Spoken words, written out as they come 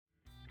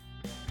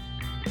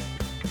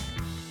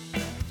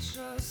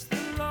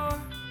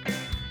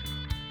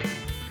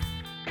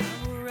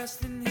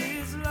rest in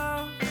his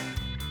love.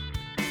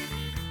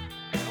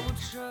 I will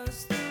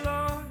trust the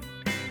Lord,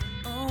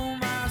 oh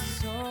my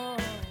soul.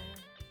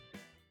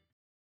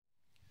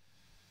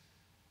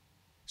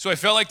 So I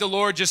felt like the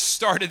Lord just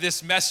started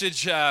this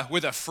message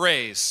with a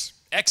phrase,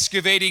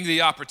 excavating the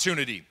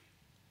opportunity.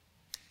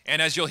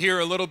 And as you'll hear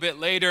a little bit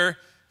later,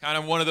 kind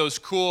of one of those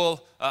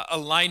cool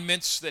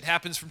alignments that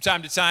happens from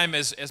time to time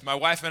as my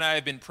wife and I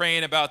have been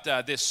praying about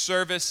this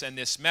service and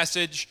this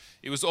message.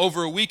 It was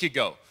over a week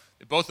ago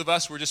that both of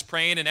us were just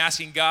praying and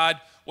asking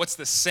God, what's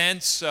the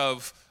sense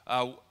of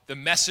the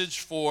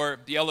message for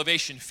the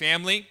Elevation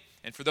family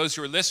and for those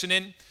who are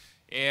listening.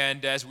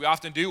 And as we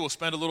often do, we'll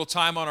spend a little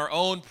time on our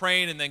own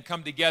praying and then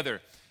come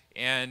together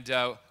and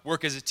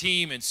work as a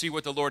team and see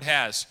what the Lord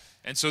has.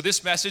 And so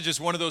this message is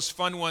one of those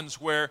fun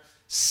ones where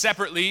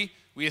separately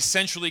we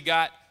essentially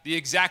got the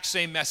exact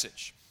same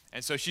message.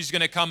 And so she's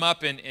going to come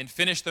up and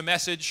finish the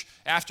message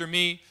after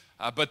me,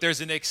 but there's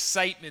an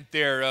excitement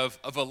there of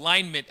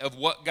alignment of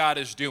what God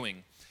is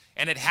doing.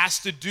 And it has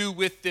to do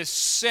with this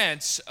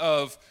sense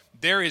of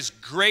there is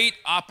great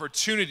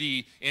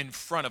opportunity in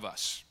front of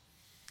us.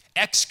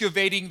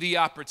 Excavating the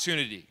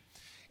opportunity.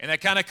 And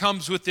that kind of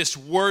comes with this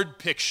word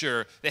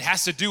picture that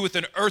has to do with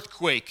an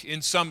earthquake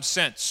in some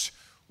sense.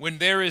 When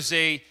there is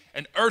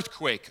an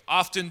earthquake,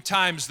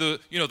 oftentimes the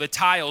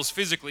tiles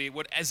physically,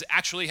 what is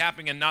actually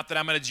happening, and not that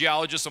I'm a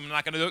geologist, so I'm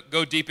not going to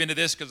go deep into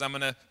this because I'm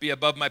going to be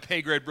above my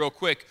pay grade real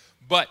quick,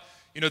 but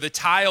the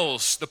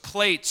tiles, the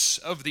plates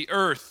of the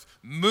earth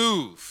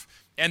move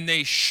and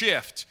they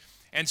shift.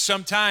 And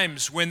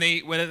sometimes when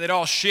it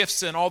all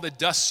shifts and all the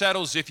dust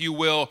settles, if you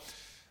will,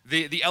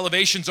 the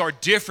elevations are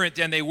different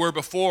than they were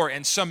before,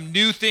 and some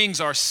new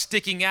things are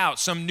sticking out.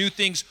 Some new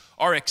things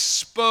are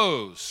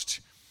exposed.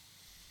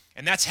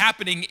 And that's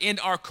happening in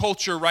our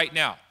culture right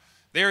now.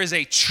 There is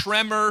a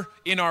tremor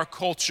in our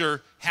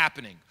culture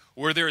happening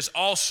where there's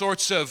all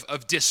sorts of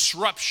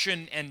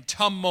disruption and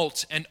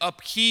tumult and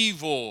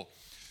upheaval.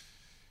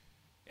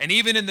 And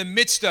even in the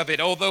midst of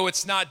it, although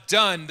it's not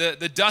done,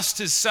 the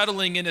dust is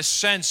settling in a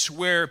sense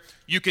where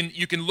you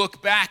can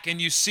look back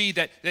and you see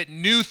that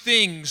new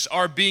things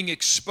are being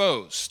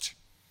exposed,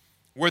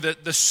 where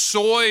the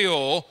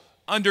soil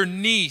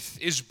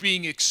underneath is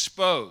being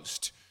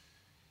exposed,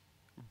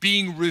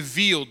 being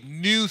revealed,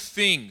 new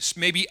things,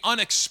 maybe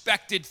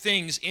unexpected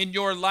things in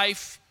your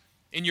life,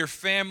 in your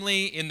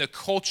family, in the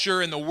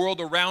culture, in the world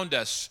around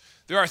us.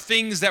 There are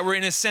things that were,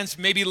 in a sense,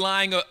 maybe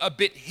lying a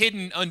bit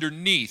hidden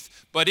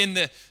underneath. But in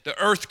the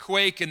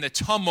earthquake and the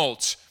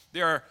tumult,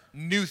 there are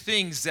new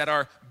things that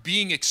are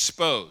being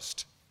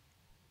exposed.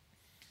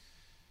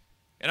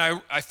 And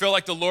I feel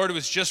like the Lord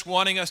was just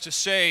wanting us to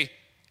say,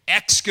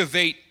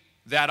 excavate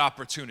that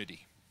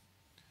opportunity.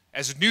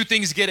 As new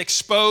things get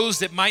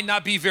exposed, it might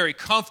not be very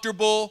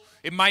comfortable.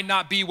 It might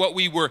not be what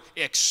we were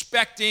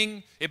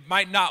expecting. It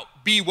might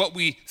not be what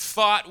we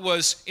thought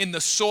was in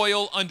the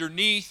soil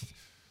underneath.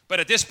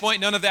 But at this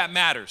point, none of that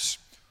matters.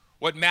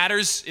 What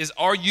matters is,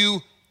 are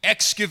you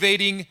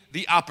excavating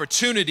the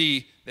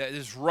opportunity that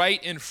is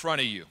right in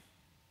front of you?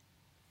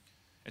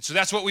 And so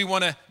that's what we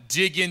want to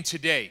dig in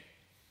today.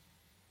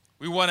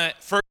 We want to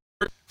first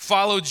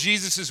follow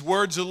Jesus'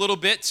 words a little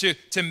bit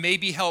to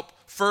maybe help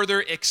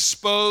further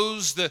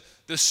expose the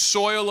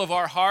soil of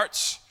our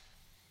hearts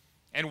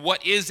and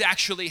what is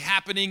actually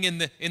happening in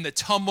the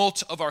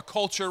tumult of our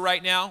culture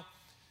right now.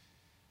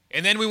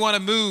 And then we want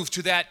to move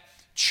to that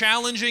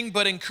challenging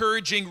but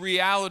encouraging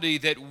reality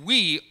that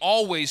we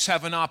always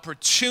have an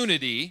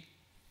opportunity.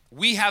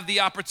 We have the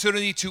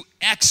opportunity to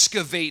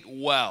excavate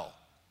well.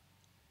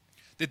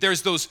 That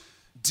there's those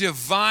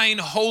divine,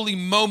 holy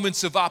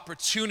moments of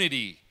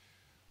opportunity.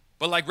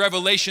 But like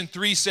Revelation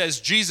 3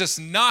 says, Jesus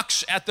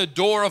knocks at the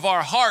door of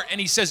our heart and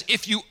he says,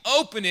 if you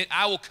open it,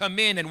 I will come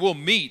in and we'll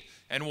meet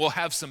and we'll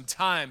have some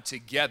time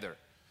together.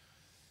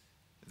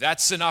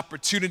 That's an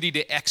opportunity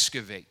to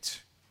excavate.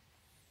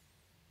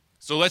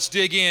 So let's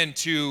dig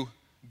into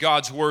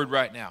God's word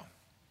right now.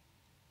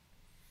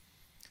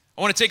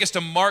 I want to take us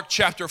to Mark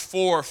chapter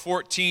 4,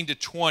 14 to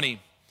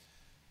 20.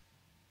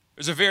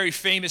 There's a very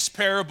famous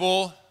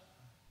parable,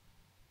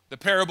 the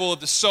parable of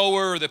the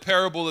sower, or the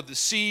parable of the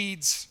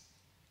seeds.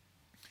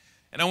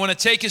 And I want to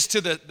take us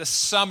to the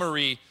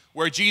summary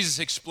where Jesus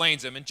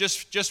explains them. And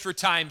just for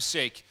time's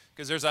sake,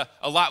 because there's a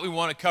lot we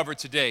want to cover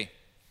today.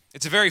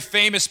 It's a very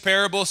famous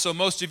parable, so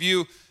most of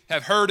you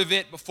have heard of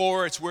it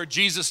before. It's where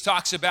Jesus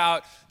talks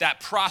about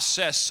that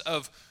process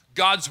of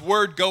God's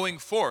word going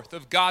forth,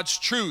 of God's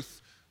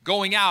truth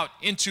going out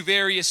into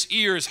various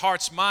ears,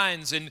 hearts,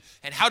 minds, and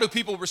how do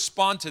people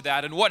respond to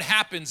that, and what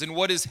happens and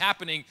what is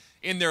happening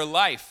in their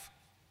life.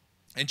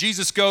 And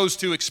Jesus goes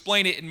to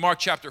explain it in Mark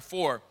chapter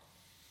 4.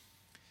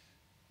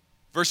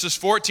 Verses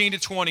 14 to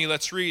 20,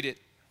 let's read it.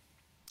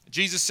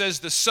 Jesus says,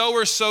 the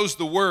sower sows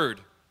the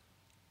word,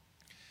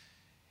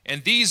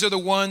 and these are the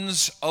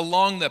ones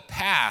along the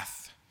path.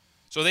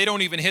 So they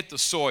don't even hit the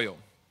soil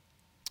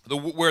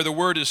where the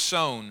word is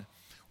sown.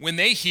 When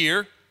they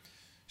hear,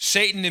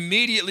 Satan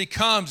immediately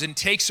comes and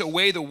takes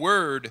away the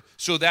word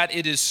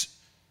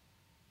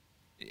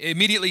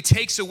immediately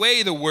takes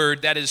away the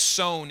word that is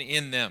sown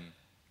in them.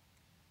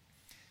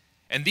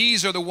 And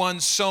these are the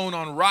ones sown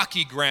on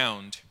rocky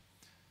ground,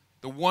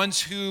 the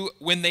ones who,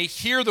 when they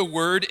hear the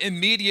word,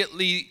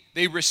 immediately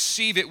they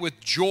receive it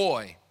with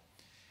joy,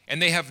 and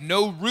they have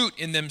no root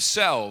in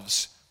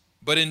themselves,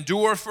 but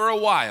endure for a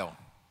while.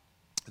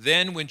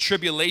 Then when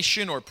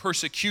tribulation or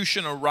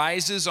persecution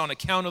arises on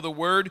account of the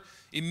word,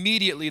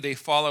 immediately they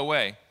fall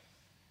away.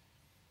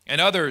 And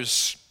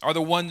others are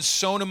the ones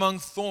sown among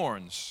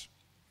thorns.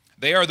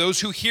 They are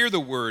those who hear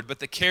the word, but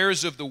the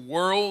cares of the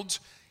world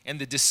and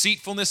the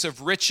deceitfulness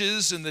of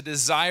riches and the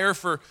desire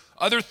for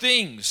other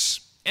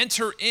things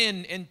enter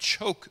in and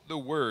choke the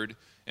word,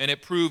 and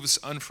it proves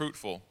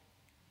unfruitful.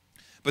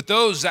 But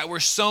those that were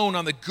sown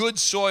on the good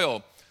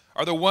soil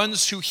are the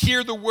ones who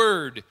hear the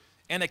word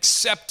and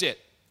accept it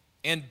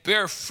and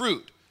bear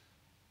fruit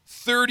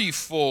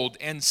 30-fold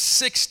and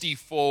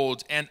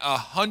 60-fold and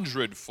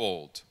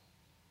 100-fold.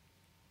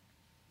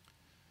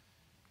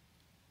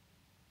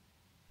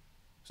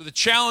 So the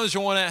challenge I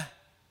want to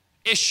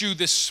issue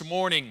this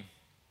morning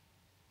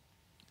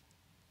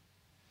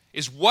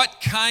is,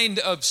 what kind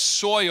of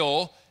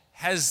soil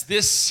has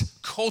this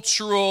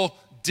cultural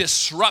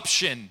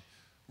disruption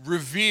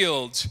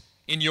revealed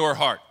in your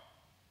heart?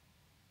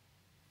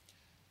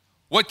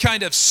 What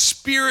kind of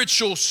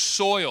spiritual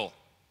soil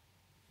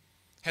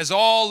has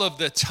all of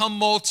the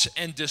tumult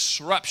and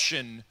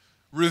disruption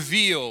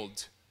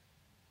revealed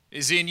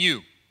is in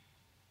you?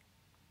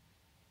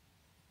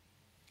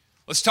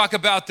 Let's talk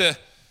about the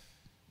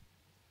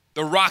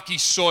rocky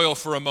soil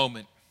for a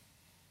moment.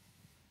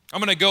 I'm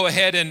going to go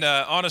ahead and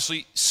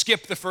honestly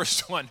skip the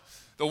first one,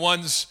 the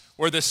ones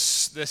where the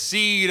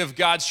seed of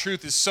God's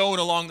truth is sown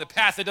along the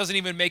path. It doesn't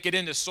even make it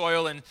into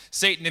soil, and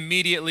Satan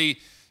immediately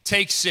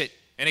takes it,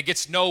 and it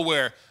gets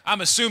nowhere.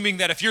 I'm assuming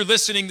that if you're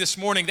listening this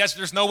morning,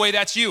 there's no way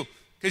that's you,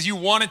 because you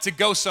want it to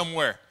go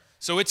somewhere.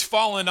 So it's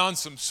fallen on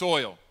some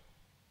soil.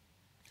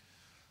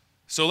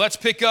 So let's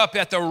pick up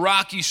at the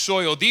rocky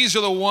soil. These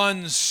are the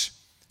ones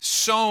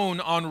sown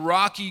on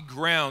rocky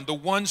ground, the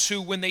ones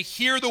who, when they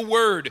hear the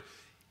word,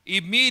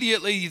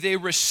 immediately they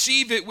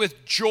receive it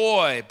with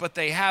joy, but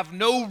they have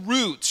no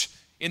root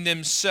in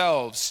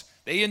themselves.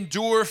 They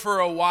endure for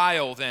a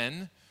while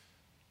then,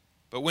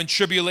 but when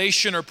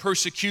tribulation or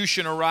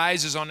persecution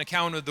arises on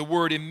account of the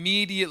word,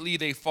 immediately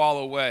they fall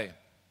away.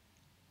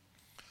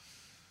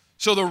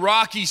 So the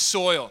rocky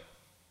soil,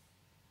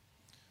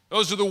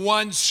 those are the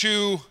ones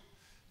who,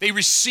 they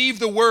receive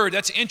the word.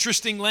 That's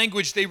interesting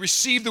language. They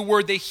receive the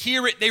word, they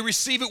hear it, they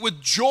receive it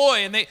with joy,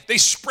 and they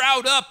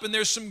sprout up, and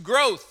there's some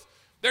growth.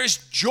 There's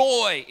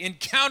joy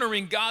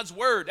encountering God's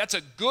word. That's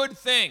a good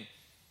thing.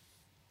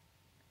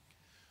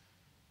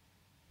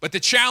 But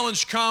the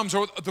challenge comes,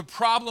 or the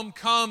problem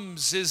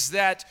comes, is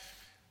that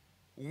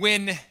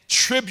when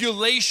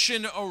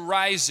tribulation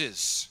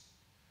arises,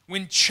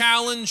 when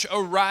challenge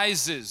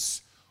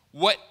arises,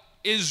 what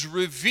is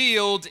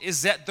revealed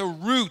is that the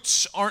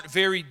roots aren't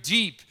very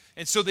deep.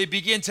 And so they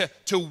begin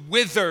to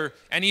wither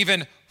and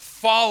even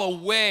fall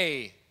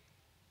away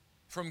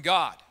from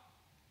God.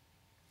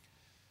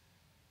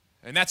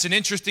 And that's an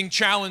interesting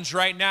challenge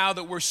right now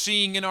that we're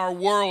seeing in our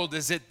world,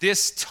 is that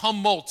this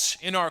tumult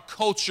in our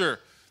culture,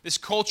 this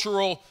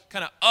cultural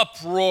kind of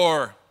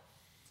uproar,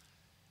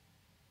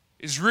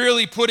 is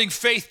really putting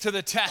faith to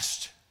the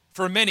test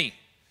for many.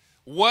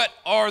 What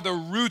are the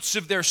roots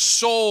of their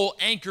soul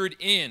anchored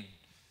in?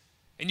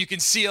 And you can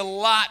see a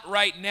lot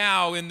right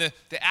now in the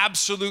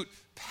absolute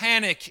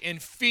panic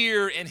and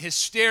fear and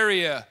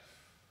hysteria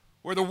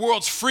where the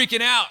world's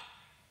freaking out.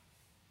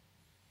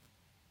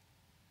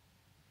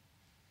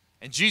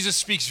 And Jesus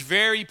speaks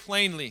very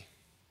plainly.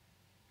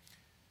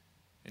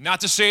 And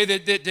not to say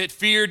that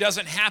fear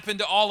doesn't happen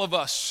to all of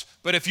us,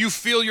 but if you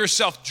feel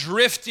yourself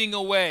drifting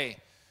away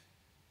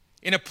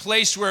in a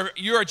place where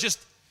you're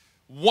just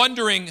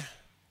wondering,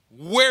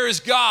 where is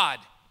God?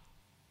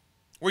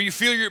 Where you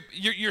feel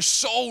your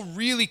soul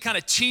really kind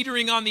of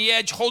teetering on the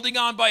edge, holding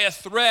on by a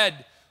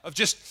thread of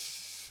just,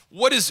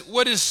 what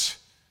is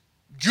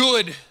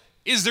good?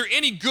 Is there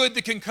any good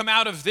that can come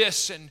out of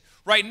this? And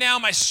right now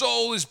my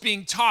soul is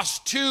being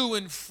tossed to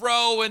and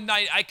fro, and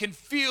I can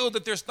feel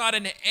that there's not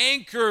an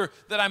anchor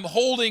that I'm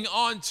holding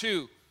on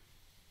to,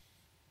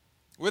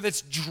 where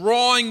that's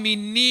drawing me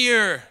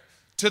near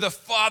to the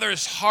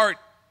Father's heart,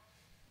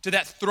 to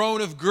that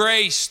throne of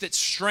grace that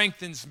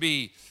strengthens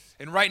me.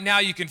 And right now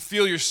you can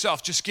feel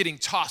yourself just getting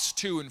tossed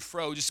to and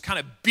fro, just kind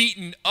of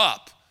beaten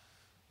up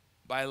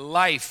by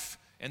life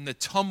and the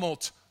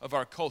tumult of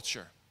our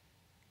culture.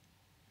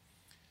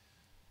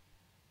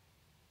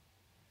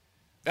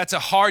 That's a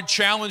hard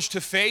challenge to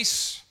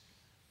face,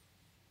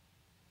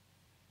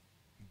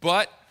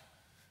 but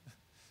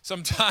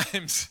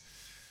sometimes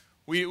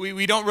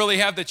we don't really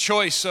have the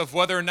choice of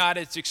whether or not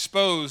it's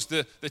exposed.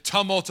 The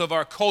tumult of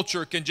our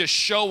culture can just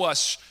show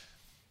us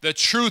the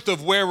truth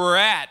of where we're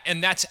at,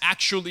 and that's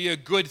actually a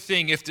good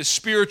thing. If the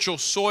spiritual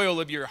soil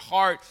of your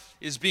heart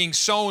has been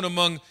sown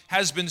among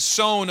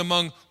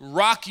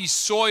rocky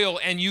soil,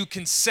 and you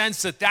can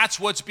sense that that's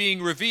what's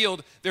being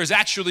revealed, there's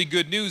actually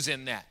good news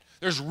in that.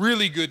 There's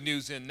really good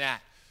news in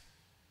that.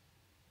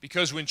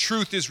 Because when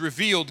truth is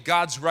revealed,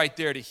 God's right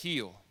there to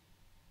heal.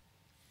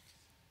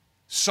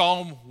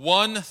 Psalm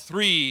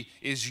 1:3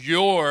 is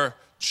your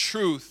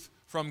truth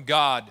from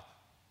God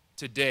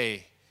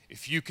today.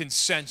 If you can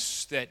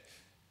sense that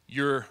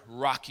you're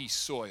rocky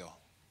soil.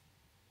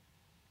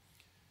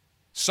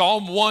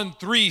 Psalm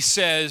 1:3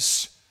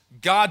 says,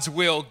 God's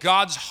will,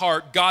 God's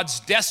heart, God's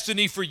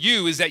destiny for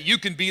you is that you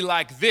can be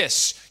like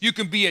this. You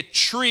can be a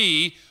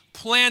tree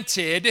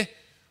planted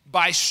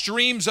by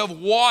streams of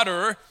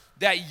water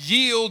that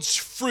yields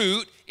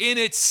fruit in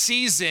its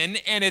season,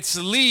 and its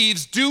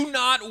leaves do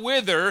not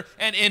wither,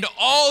 and in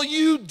all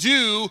you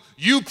do,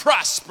 you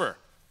prosper.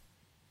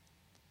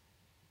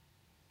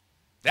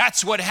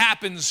 That's what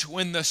happens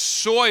when the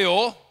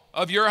soil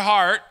of your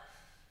heart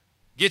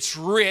gets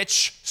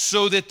rich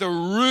so that the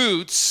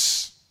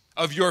roots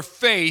of your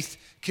faith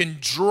can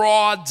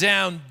draw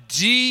down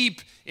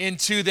deep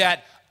into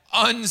that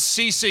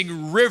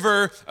unceasing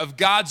river of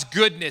God's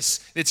goodness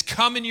that's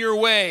coming your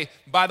way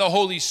by the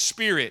Holy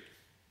Spirit.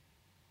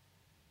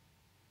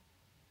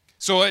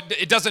 So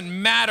it doesn't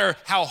matter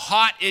how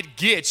hot it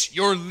gets,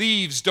 your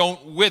leaves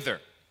don't wither.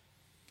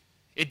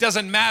 It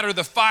doesn't matter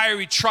the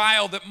fiery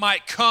trial that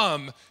might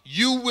come,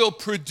 you will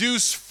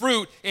produce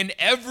fruit in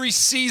every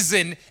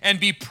season and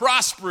be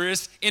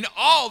prosperous in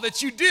all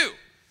that you do.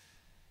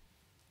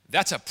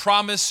 That's a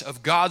promise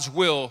of God's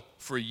will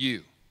for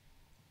you.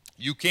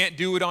 You can't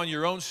do it on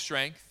your own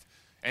strength.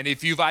 And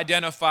if you've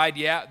identified,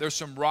 yeah, there's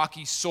some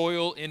rocky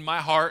soil in my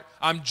heart,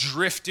 I'm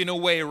drifting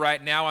away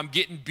right now, I'm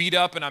getting beat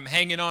up and I'm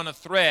hanging on a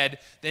thread,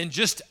 then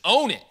just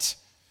own it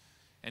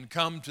and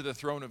come to the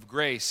throne of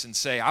grace and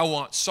say, I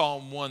want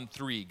Psalm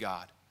 1:3,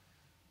 God.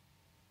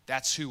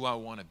 That's who I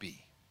want to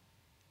be.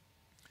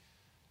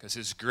 Because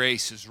His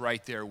grace is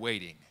right there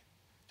waiting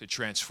to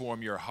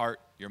transform your heart,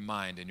 your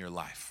mind, and your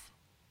life.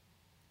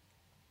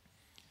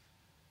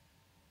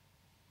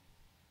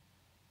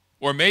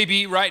 Or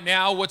maybe right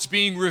now what's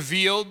being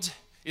revealed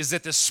is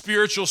that the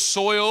spiritual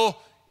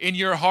soil in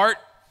your heart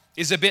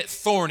is a bit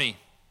thorny.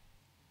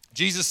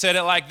 Jesus said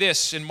it like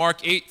this in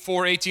Mark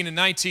 8:4, 18 and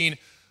 19.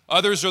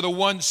 Others are the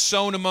ones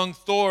sown among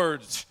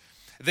thorns.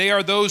 They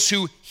are those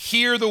who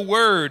hear the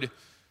word,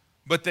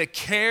 but the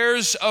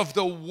cares of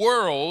the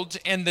world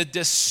and the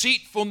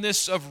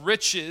deceitfulness of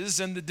riches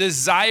and the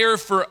desire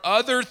for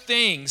other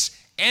things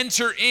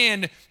enter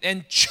in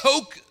and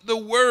choke the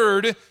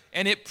word,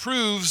 and it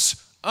proves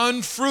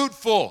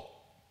unfruitful.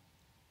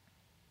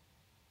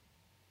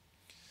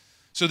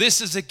 So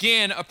this is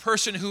again a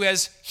person who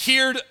has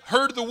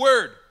heard the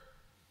word.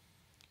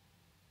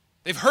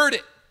 They've heard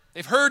it.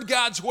 They've heard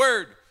God's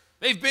word.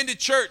 They've been to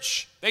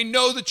church. They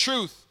know the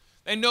truth.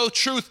 They know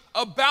truth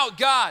about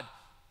God.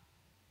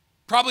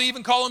 Probably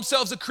even call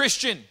themselves a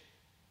Christian.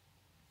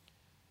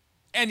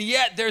 And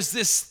yet there's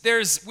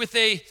with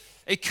a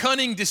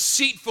cunning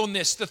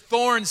deceitfulness, the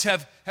thorns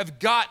have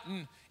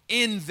gotten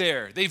in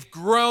there. They've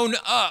grown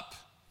up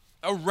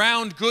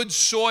around good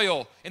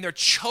soil, and they're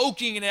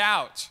choking it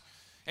out.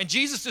 And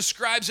Jesus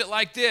describes it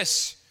like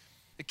this: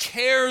 the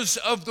cares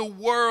of the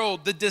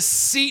world, the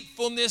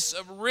deceitfulness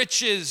of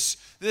riches,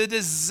 the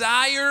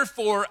desire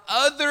for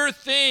other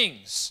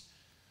things.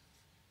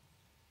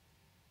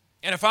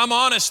 And if I'm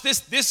honest,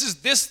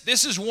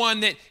 this is one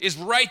that is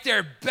right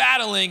there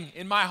battling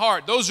in my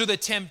heart. Those are the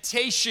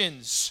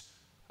temptations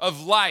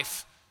of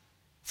life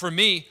for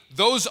me.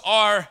 Those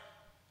are,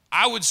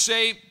 I would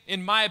say,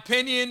 in my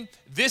opinion,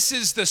 this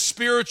is the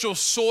spiritual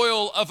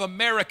soil of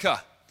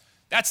America.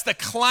 That's the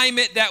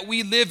climate that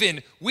we live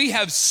in. We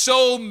have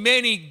so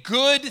many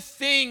good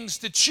things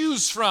to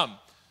choose from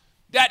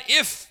that,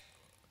 if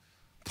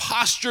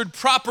postured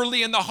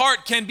properly in the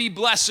heart, can be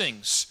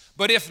blessings.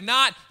 But if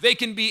not, they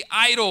can be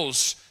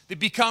idols that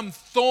become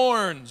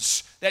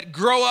thorns that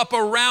grow up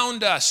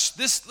around us.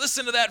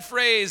 Listen to that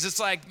phrase. It's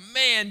like,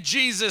 man,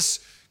 Jesus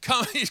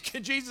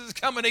is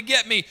coming to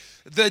get me.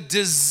 The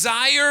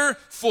desire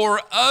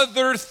for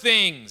other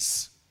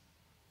things.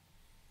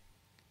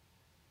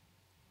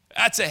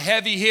 That's a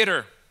heavy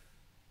hitter.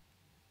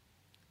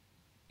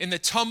 In the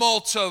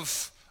tumult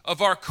of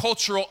our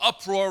cultural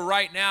uproar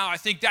right now, I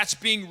think that's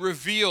being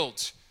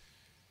revealed.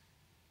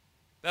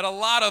 That a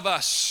lot of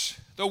us,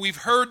 though we've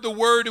heard the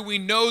word and we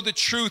know the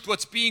truth,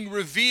 what's being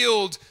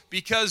revealed,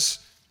 because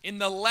in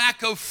the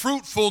lack of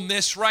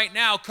fruitfulness right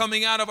now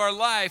coming out of our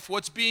life,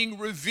 what's being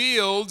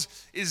revealed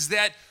is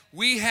that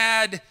we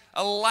had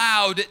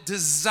allowed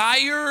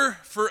desire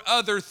for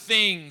other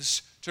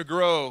things to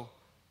grow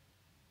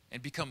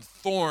and become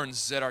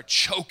thorns that are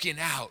choking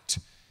out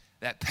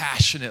that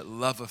passionate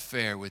love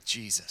affair with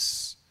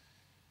Jesus.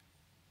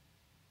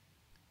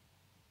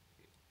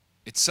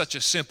 It's such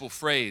a simple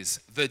phrase,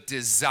 the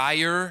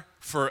desire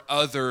for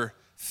other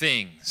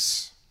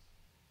things.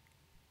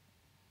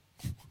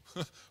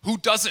 Who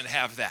doesn't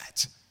have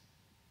that?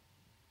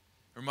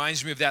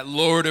 Reminds me of that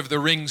Lord of the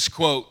Rings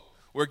quote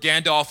where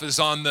Gandalf is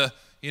on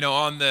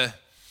the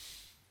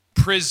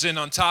prison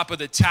on top of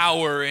the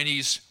tower, and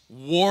he's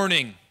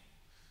warning.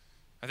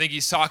 I think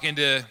he's talking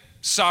to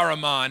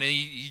Saruman, and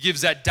he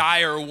gives that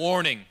dire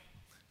warning.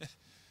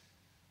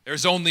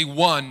 There's only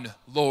one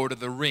Lord of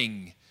the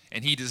Ring,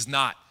 and he does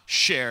not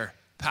share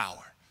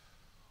power.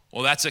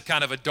 Well, that's a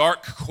kind of a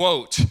dark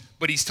quote,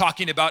 but he's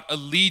talking about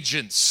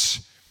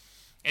allegiance.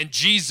 And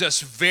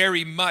Jesus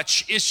very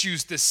much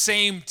issues the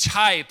same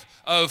type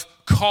of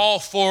call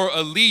for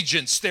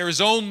allegiance.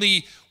 There's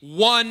only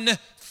one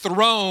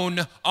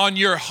throne on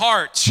your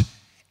heart,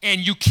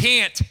 and you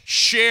can't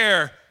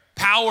share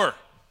power.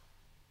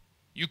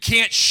 You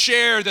can't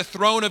share the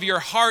throne of your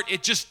heart.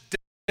 It just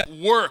doesn't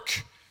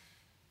work.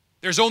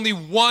 There's only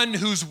one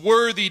who's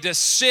worthy to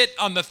sit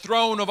on the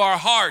throne of our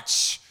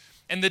hearts.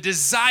 And the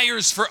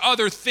desires for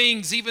other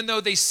things, even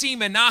though they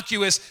seem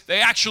innocuous,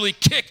 they actually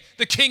kick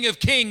the King of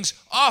Kings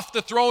off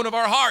the throne of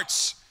our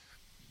hearts.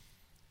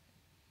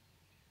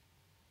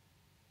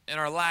 And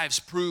our lives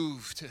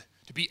prove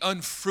to be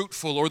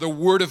unfruitful, or the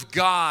Word of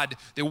God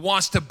that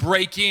wants to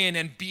break in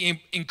and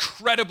be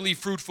incredibly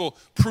fruitful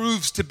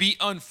proves to be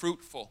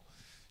unfruitful.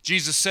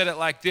 Jesus said it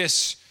like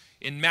this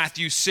in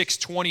Matthew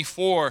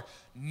 6:24,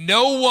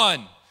 "No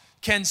one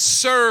can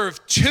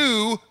serve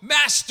two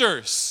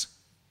masters."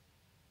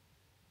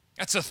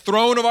 That's a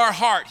throne of our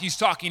heart. He's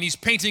talking, he's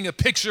painting a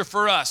picture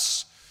for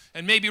us.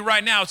 And maybe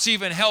right now it's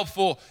even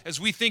helpful as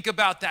we think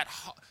about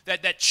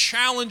that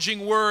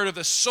challenging word of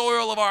the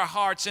soil of our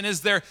hearts. And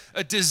is there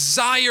a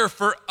desire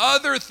for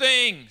other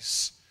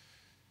things?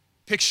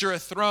 Picture a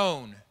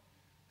throne,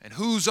 and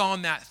who's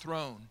on that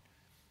throne?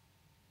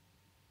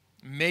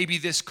 Maybe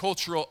this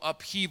cultural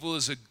upheaval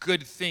is a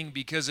good thing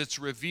because it's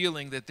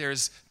revealing that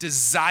there's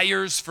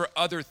desires for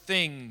other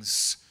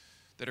things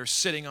that are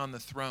sitting on the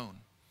throne.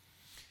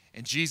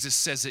 And Jesus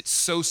says it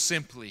so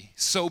simply,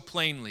 so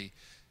plainly,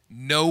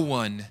 no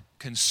one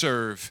can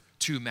serve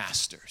two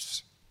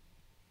masters.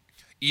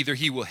 Either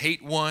he will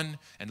hate one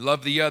and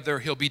love the other,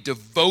 he'll be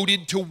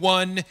devoted to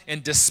one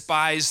and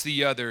despise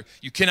the other.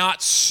 You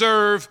cannot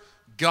serve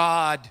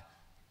God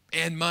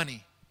and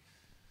money.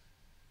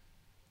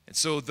 And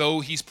so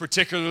though he's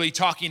particularly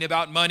talking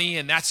about money,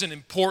 and that's an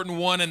important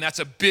one, and that's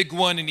a big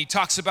one, and he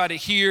talks about it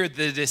here,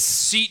 the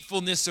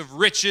deceitfulness of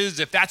riches,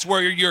 if that's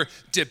where your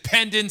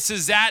dependence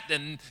is at,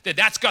 then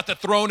that's got the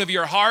throne of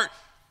your heart.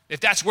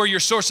 If that's where your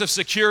source of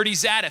security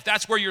is at, if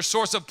that's where your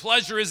source of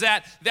pleasure is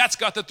at, that's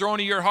got the throne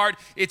of your heart.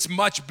 It's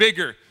much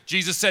bigger.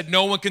 Jesus said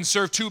no one can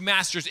serve two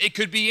masters. It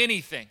could be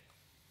anything.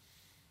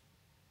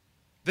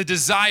 The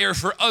desire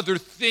for other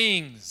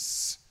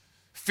things,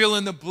 fill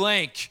in the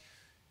blank.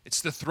 It's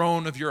the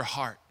throne of your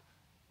heart.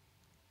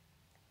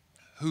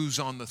 Who's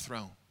on the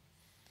throne?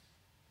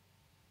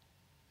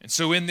 And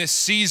so in this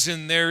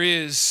season, there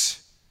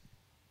is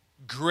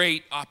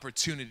great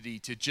opportunity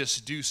to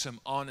just do some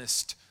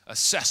honest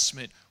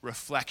assessment,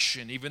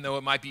 reflection. Even though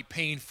it might be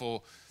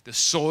painful, the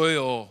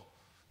soil,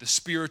 the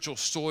spiritual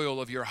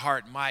soil of your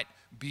heart might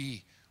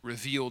be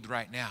revealed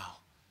right now.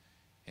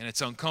 And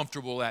it's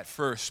uncomfortable at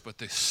first, but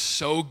the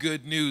so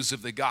good news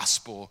of the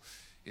gospel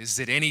is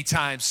that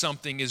anytime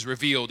something is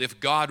revealed, if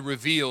God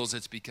reveals,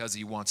 it's because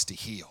he wants to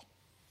heal.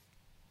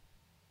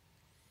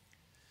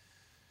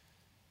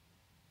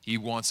 He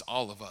wants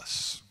all of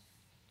us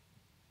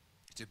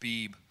to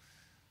be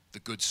the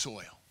good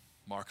soil.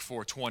 Mark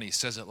 4:20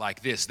 says it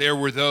like this: there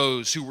were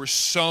those who were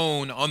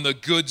sown on the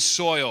good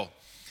soil,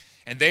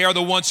 and they are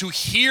the ones who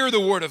hear the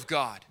word of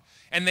God,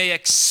 and they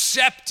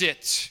accept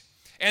it,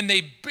 and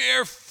they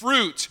bear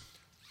fruit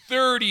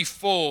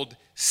 30-fold,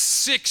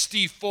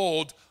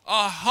 60-fold,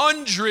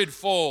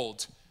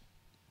 100-fold.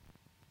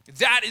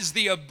 That is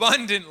the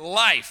abundant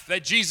life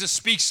that Jesus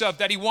speaks of,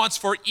 that he wants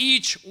for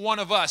each one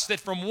of us, that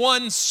from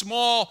one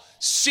small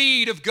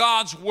seed of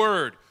God's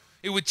word,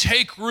 it would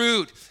take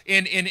root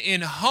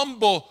in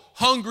humble,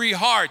 hungry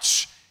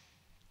hearts.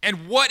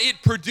 And what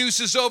it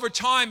produces over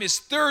time is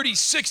 30,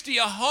 60,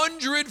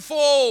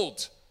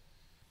 100-fold.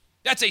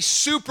 That's a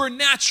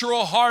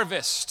supernatural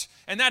harvest.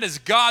 And that is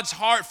God's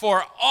heart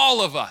for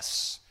all of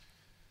us.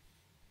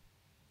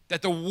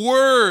 That the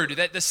word,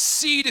 that the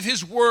seed of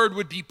his word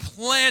would be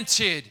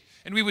planted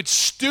and we would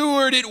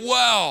steward it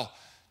well,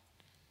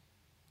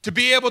 to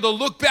be able to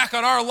look back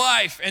on our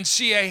life and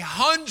see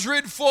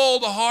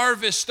 100-fold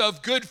harvest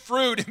of good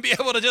fruit and be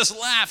able to just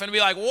laugh and be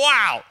like,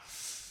 wow,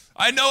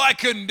 I know I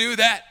couldn't do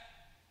that.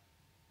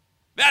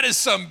 That is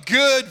some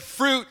good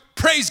fruit.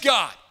 Praise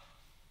God.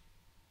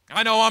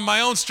 I know on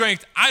my own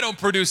strength, I don't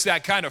produce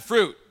that kind of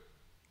fruit.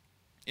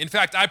 In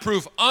fact, I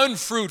prove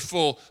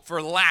unfruitful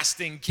for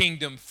lasting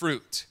kingdom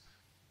fruit.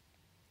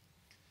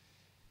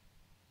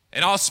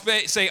 And I'll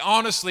say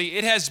honestly,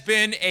 it has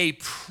been a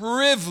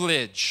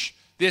privilege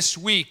this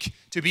week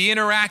to be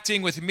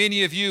interacting with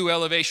many of you,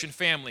 Elevation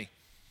family,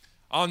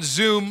 on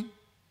Zoom,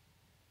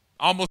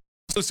 almost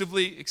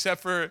exclusively,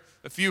 except for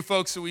a few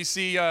folks that we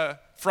see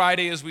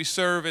Friday as we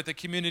serve at the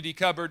community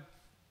cupboard.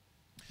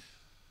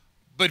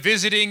 But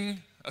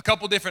visiting a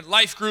couple different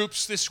life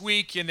groups this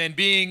week, and then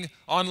being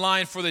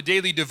online for the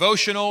daily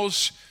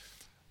devotionals,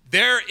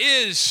 there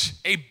is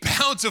a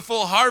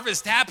bountiful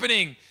harvest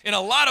happening in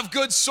a lot of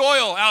good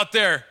soil out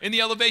there in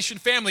the Elevation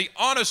family.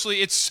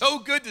 Honestly, it's so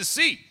good to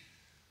see.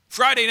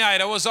 Friday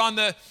night, I was on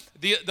the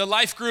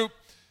life group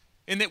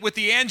with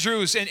the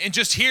Andrews and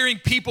just hearing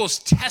people's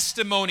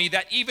testimony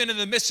that even in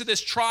the midst of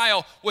this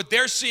trial, what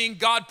they're seeing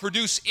God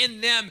produce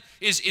in them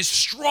is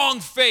strong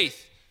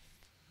faith,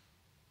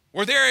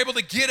 where they're able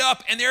to get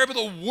up and they're able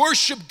to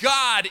worship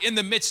God in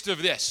the midst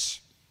of this.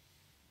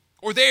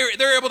 Or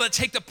they're able to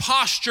take the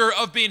posture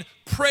of being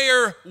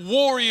prayer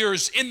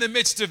warriors in the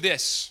midst of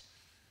this.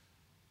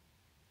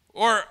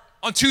 Or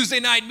on Tuesday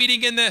night,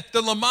 meeting in the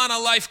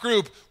Lamana Life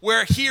Group,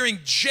 where hearing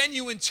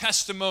genuine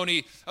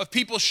testimony of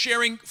people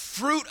sharing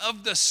fruit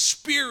of the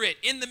Spirit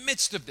in the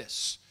midst of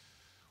this.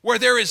 Where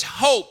there is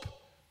hope,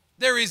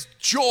 there is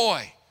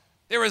joy,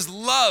 there is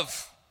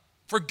love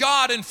for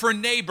God and for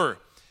neighbor.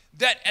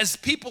 That as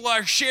people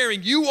are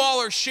sharing, you all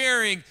are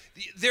sharing,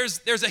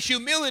 there's a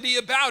humility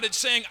about it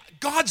saying,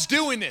 God's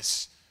doing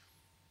this.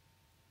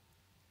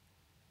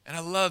 And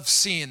I love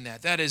seeing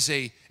that. That is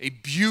a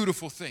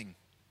beautiful thing.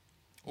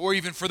 Or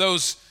even for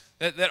those,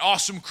 that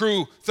awesome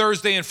crew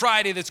Thursday and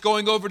Friday that's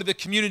going over to the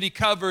community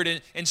covered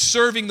and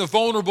serving the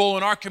vulnerable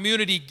in our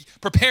community,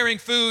 preparing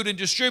food and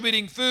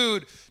distributing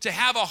food, to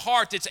have a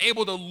heart that's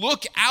able to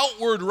look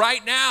outward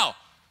right now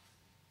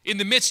in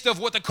the midst of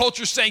what the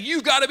culture's saying.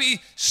 You've got to be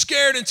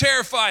scared and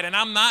terrified. And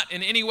I'm not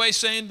in any way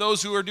saying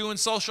those who are doing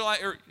social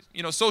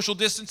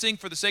distancing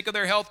for the sake of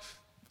their health,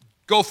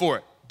 go for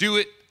it. Do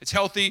it. It's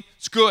healthy.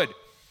 It's good.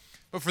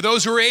 But for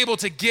those who are able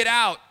to get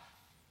out,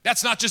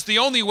 that's not just the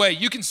only way.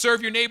 You can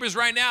serve your neighbors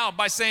right now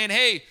by saying,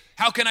 hey,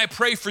 how can I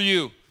pray for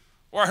you?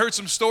 Or I heard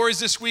some stories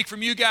this week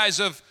from you guys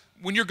of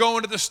when you're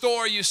going to the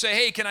store, you say,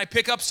 hey, can I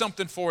pick up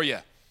something for you?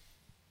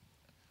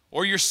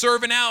 Or you're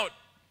serving out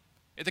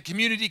at the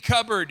community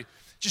cupboard.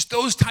 Just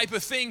those type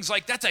of things,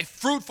 like that's a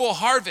fruitful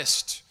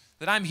harvest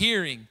that I'm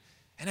hearing,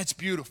 and it's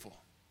beautiful.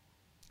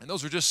 And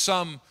those are just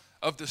some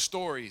of the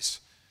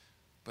stories.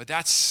 But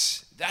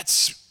that's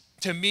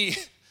to me,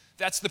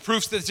 that's the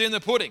proof that's in the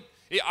pudding.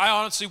 I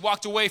honestly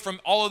walked away from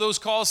all of those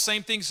calls,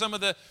 same thing, some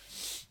of the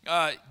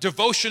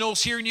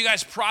devotionals, hearing you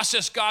guys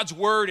process God's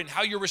word and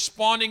how you're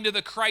responding to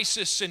the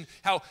crisis and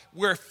how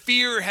where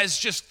fear has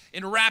just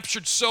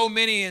enraptured so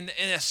many and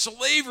a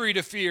slavery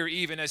to fear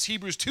even, as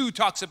Hebrews 2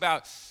 talks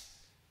about.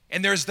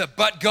 And there's the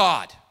but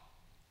God.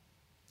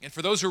 And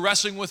for those who are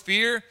wrestling with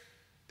fear,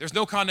 there's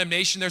no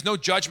condemnation, there's no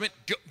judgment,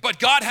 but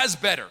God has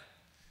better.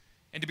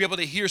 And to be able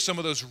to hear some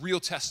of those real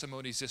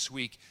testimonies this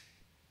week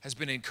has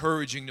been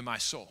encouraging to my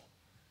soul.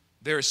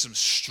 There is some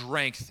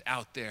strength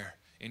out there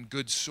in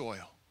good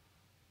soil.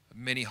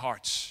 Many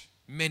hearts,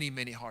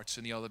 many hearts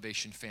in the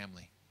Elevation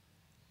family.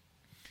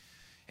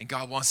 And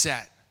God wants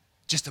that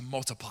just to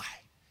multiply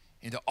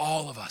into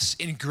all of us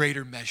in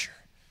greater measure.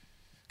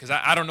 Because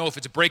I don't know if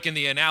it's breaking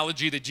the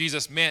analogy that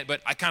Jesus meant,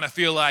 but I kind of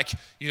feel like,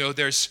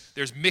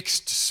 there's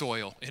mixed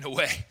soil in a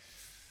way.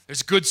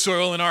 There's good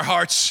soil in our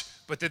hearts,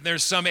 but then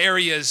there's some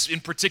areas in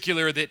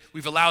particular that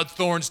we've allowed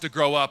thorns to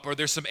grow up, or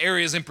there's some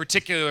areas in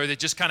particular that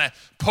just kind of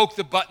poke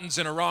the buttons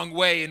in a wrong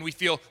way, and we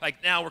feel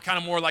like now we're kind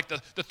of more like the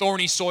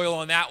thorny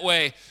soil in that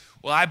way.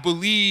 Well, I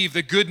believe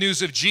the good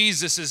news of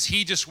Jesus is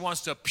he just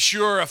wants to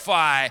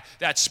purify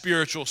that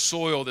spiritual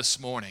soil this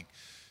morning.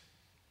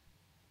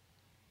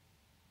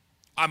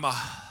 I'm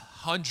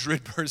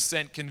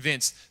 100%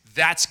 convinced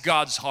that's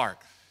God's heart.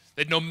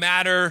 That no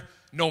matter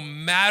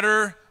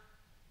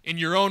in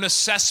your own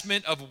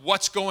assessment of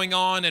what's going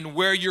on and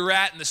where you're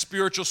at in the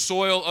spiritual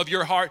soil of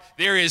your heart,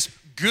 there is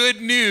good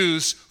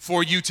news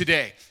for you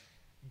today.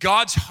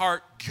 God's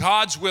heart,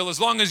 God's will, as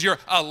long as you're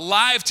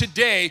alive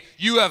today,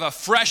 you have a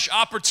fresh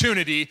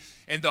opportunity,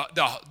 and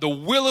the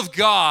will of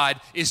God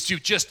is to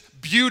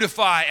just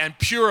beautify and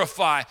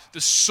purify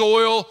the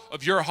soil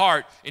of your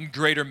heart in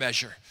greater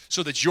measure,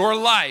 so that your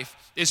life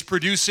is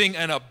producing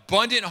an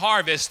abundant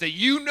harvest that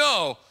you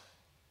know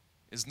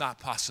is not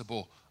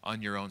possible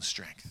on your own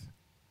strength.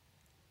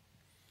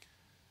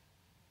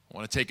 I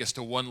want to take us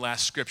to one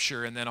last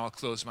scripture, and then I'll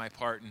close my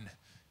part and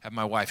have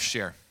my wife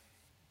share.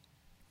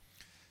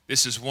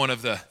 This is one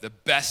of the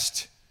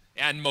best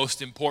and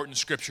most important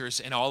scriptures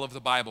in all of the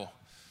Bible.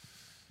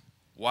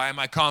 Why am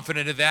I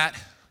confident of that?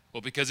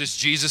 Well, because it's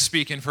Jesus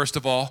speaking, first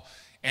of all,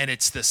 and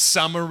it's the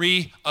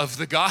summary of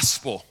the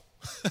gospel.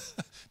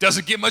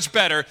 Doesn't get much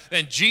better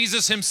than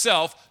Jesus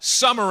himself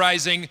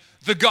summarizing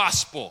the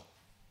gospel,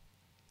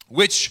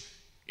 which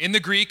in the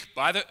Greek,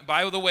 by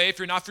the way, if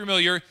you're not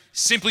familiar,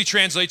 simply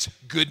translates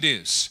good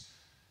news.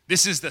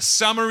 This is the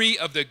summary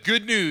of the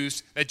good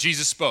news that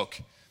Jesus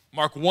spoke.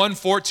 Mark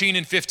 1:14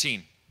 and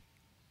 15.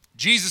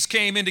 Jesus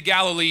came into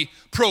Galilee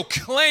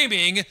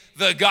proclaiming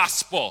the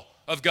gospel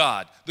of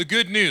God, the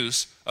good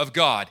news of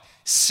God,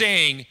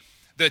 saying,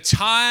 the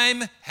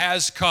time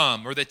has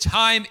come, or the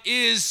time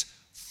is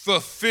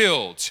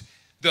fulfilled.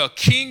 The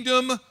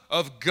kingdom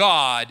of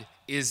God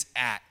is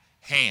at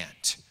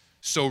hand.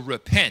 So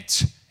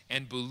repent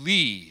and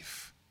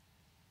believe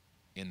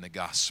in the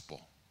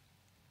gospel.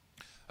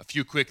 A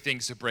few quick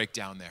things to break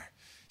down there.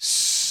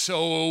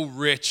 So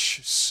rich,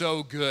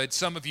 so good.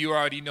 Some of you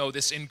already know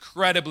this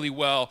incredibly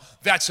well.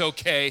 That's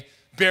okay.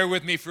 Bear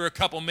with me for a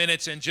couple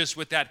minutes, and just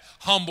with that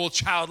humble,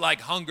 childlike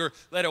hunger,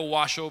 let it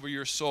wash over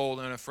your soul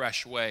in a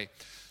fresh way.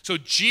 So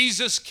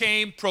Jesus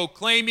came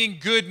proclaiming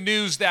good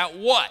news that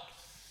what?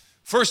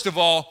 First of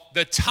all,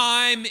 the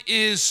time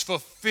is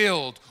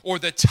fulfilled, or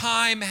the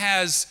time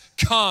has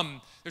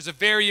come. There's a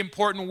very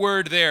important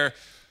word there.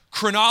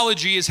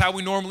 Chronology is how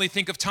we normally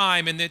think of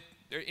time.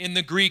 In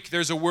the Greek,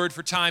 there's a word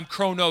for time,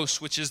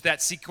 chronos, which is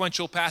that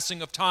sequential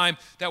passing of time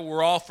that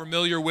we're all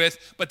familiar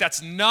with. But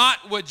that's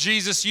not what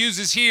Jesus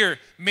uses here.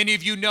 Many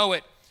of you know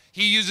it.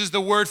 He uses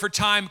the word for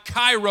time,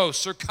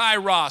 kairos or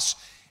kairos,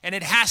 and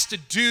it has to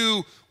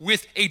do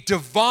with a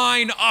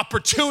divine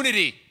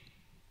opportunity.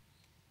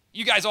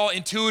 You guys all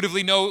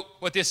intuitively know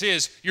what this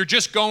is. You're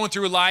just going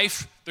through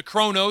life, the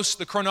chronos,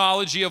 the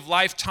chronology of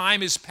life.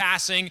 Time is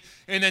passing,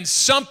 and then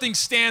something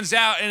stands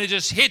out and it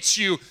just hits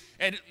you.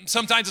 And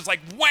sometimes it's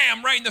like,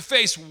 wham, right in the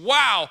face.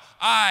 Wow,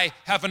 I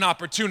have an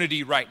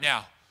opportunity right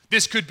now.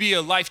 This could be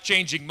a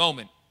life-changing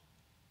moment.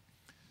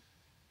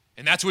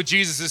 And that's what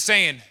Jesus is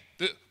saying.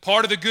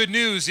 Part of the good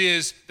news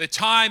is the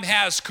time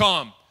has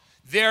come.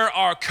 There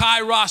are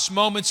kairos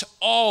moments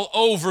all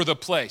over the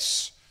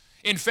place.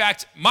 In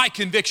fact, my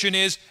conviction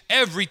is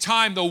every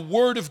time the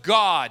Word of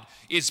God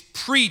is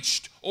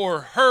preached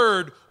or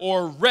heard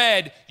or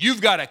read,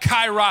 you've got a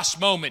kairos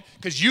moment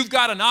because you've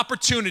got an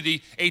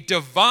opportunity, a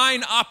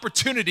divine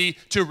opportunity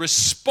to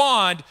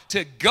respond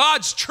to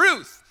God's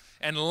truth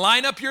and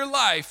line up your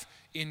life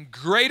in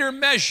greater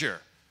measure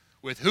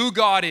with who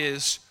God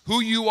is, who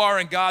you are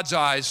in God's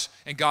eyes,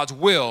 and God's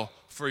will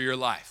for your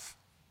life.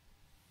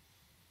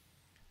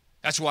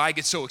 That's why I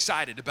get so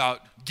excited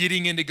about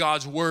getting into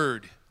God's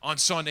Word on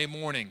Sunday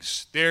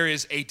mornings. There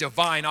is a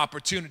divine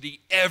opportunity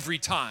every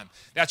time.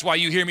 That's why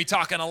you hear me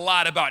talking a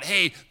lot about,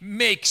 hey,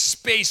 make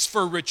space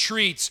for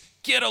retreats,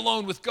 get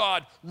alone with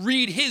God,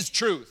 read His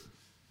truth.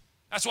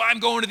 That's why I'm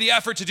going to the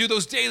effort to do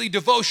those daily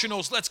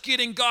devotionals. Let's get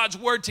in God's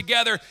Word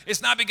together.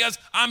 It's not because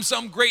I'm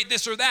some great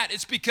this or that.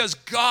 It's because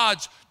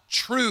God's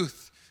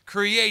truth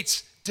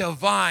creates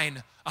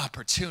divine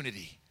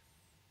opportunity.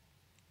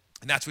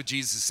 And that's what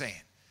Jesus is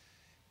saying.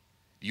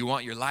 You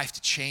want your life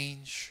to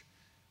change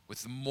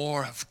with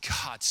more of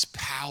God's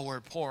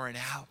power pouring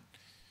out?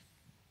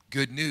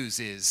 Good news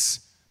is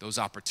those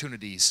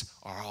opportunities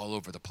are all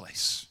over the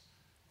place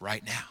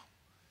right now.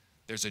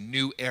 There's a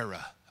new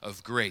era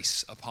of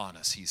grace upon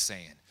us, he's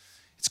saying.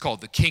 It's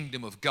called the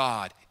kingdom of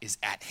God is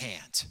at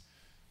hand.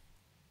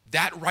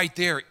 That right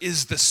there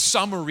is the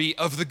summary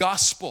of the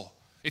gospel.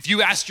 If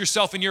you ask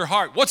yourself in your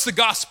heart, what's the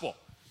gospel?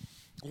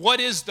 What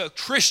is the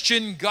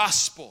Christian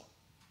gospel?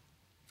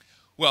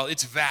 Well,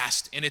 it's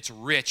vast and it's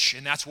rich,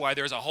 and that's why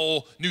there's a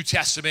whole New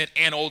Testament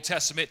and Old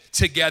Testament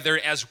together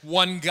as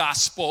one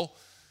gospel.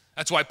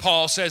 That's why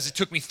Paul says it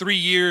took me 3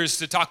 years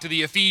to talk to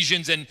the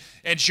Ephesians and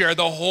share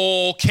the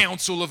whole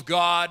counsel of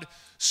God.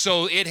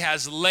 So it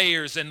has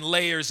layers and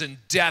layers and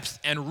depth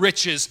and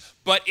riches,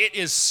 but it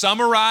is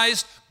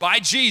summarized by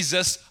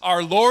Jesus,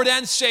 our Lord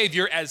and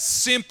Savior, as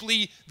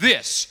simply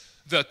this: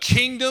 the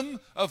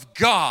kingdom of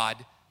God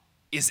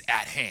is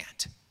at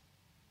hand.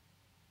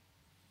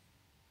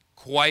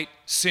 Quite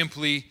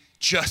simply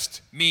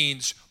just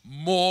means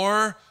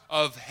more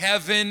of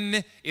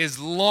heaven is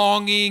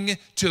longing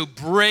to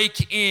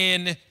break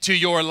in to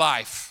your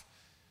life.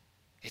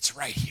 It's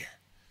right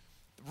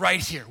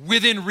here,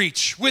 within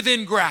reach,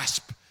 within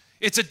grasp.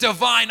 It's a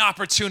divine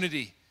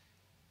opportunity.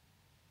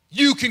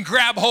 You can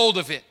grab hold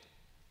of it.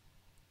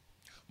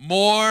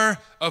 More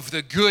of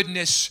the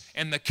goodness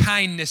and the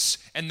kindness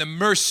and the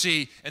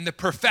mercy and the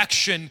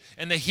perfection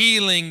and the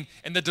healing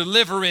and the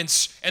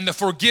deliverance and the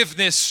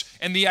forgiveness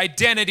and the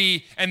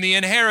identity and the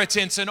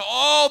inheritance and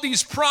all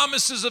these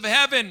promises of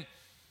heaven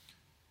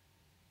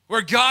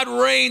where God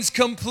reigns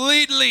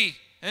completely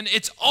and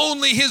it's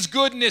only His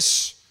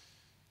goodness.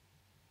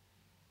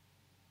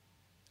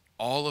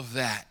 All of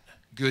that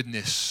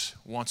goodness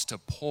wants to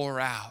pour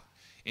out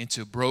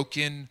into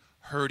broken,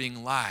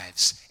 hurting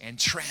lives and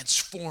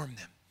transform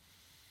them.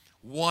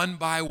 One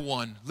by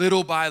one,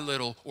 little by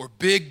little, or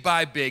big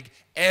by big,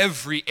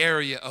 every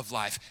area of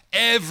life,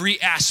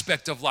 every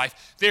aspect of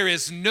life. There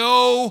is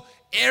no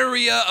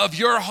area of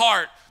your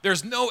heart,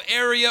 there's no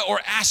area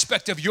or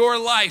aspect of your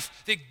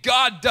life that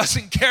God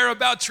doesn't care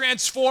about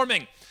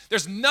transforming.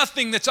 There's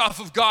nothing that's off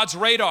of God's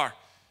radar.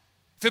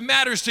 If it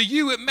matters to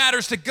you, it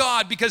matters to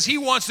God because He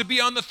wants to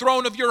be on the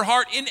throne of your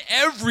heart in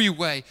every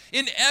way,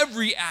 in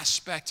every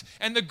aspect.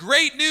 And the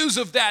great news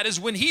of that is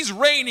when He's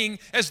reigning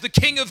as the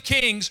King of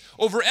Kings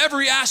over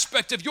every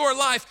aspect of your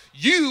life,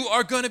 you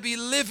are going to be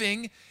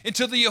living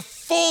into the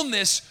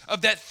fullness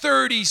of that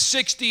 30,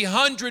 60,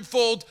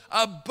 100-fold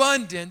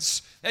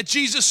abundance that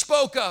Jesus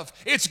spoke of.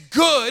 It's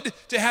good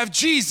to have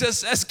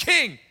Jesus as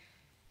King.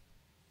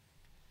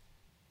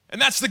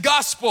 And that's the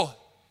gospel.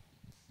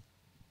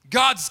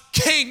 God's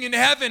king in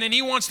heaven, and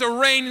He wants to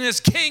reign as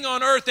king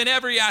on earth in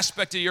every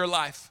aspect of your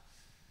life.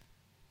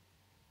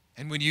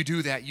 And when you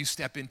do that, you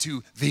step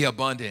into the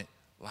abundant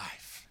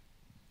life.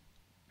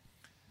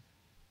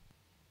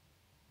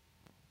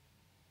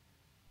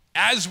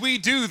 As we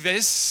do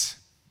this,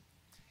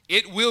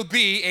 it will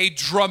be a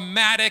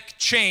dramatic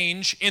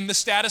change in the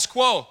status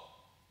quo.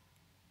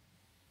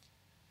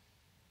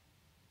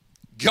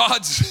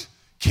 God's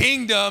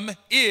Kingdom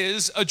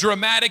is a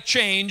dramatic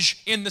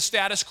change in the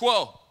status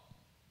quo.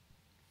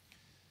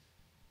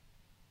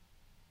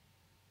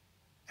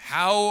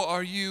 How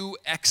are you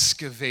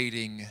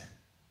excavating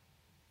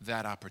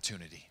that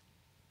opportunity?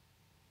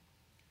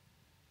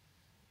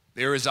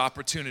 There is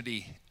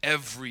opportunity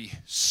every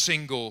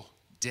single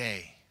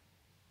day.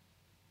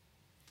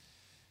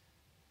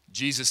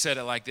 Jesus said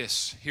it like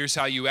this. Here's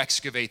how you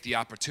excavate the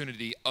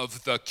opportunity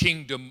of the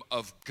kingdom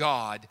of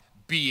God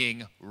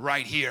being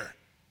right here.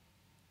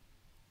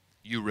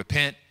 You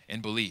repent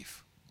and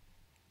believe.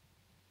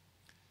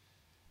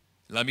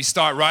 Let me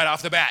start right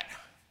off the bat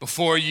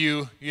before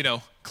you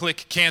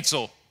click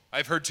cancel.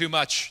 I've heard too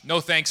much.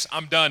 No thanks,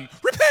 I'm done.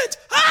 Repent!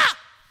 Ah!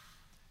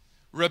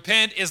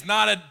 Repent is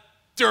not a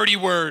dirty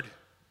word.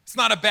 It's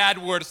not a bad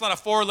word. It's not a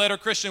four-letter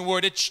Christian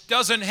word. It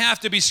doesn't have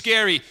to be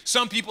scary.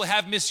 Some people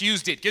have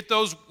misused it. Get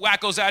those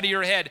wackos out of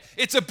your head.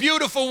 It's a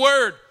beautiful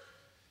word.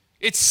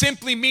 It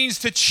simply means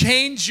to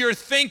change your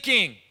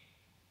thinking.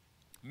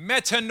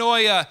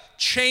 Metanoia,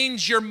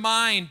 change your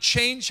mind,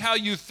 change how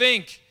you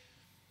think.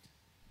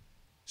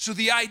 So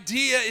the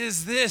idea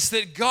is this,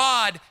 that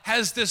God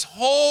has this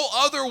whole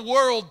other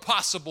world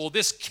possible,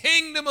 this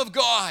kingdom of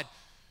God,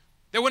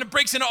 that when it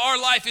breaks into our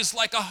life is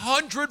like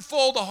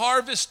 100-fold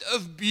harvest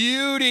of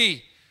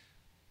beauty.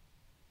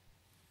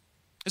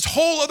 This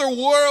whole other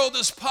world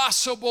is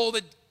possible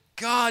that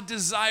God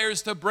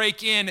desires to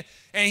break in,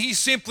 and He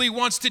simply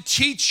wants to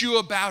teach you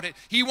about it.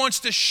 He wants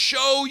to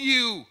show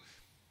you.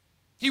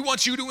 He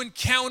wants you to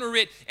encounter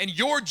it, and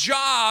your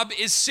job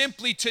is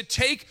simply to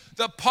take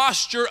the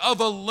posture of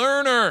a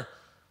learner,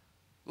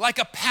 like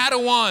a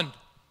Padawan,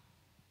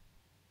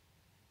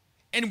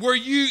 and where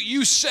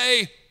you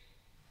say,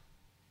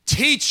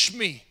 teach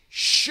me,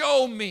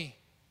 show me.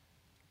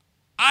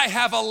 I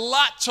have a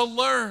lot to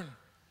learn.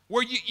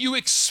 Where you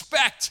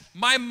expect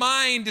my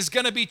mind is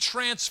going to be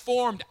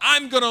transformed.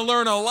 I'm going to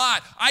learn a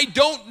lot. I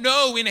don't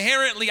know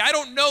inherently. I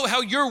don't know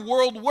how your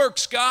world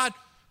works, God.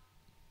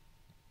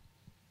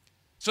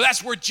 So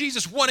that's where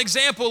Jesus, one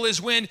example is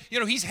when,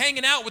 He's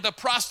hanging out with the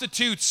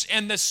prostitutes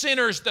and the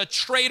sinners, the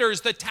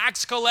traitors, the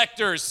tax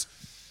collectors.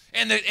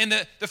 And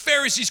the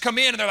Pharisees come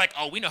in and they're like,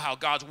 oh, we know how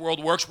God's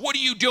world works. What are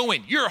you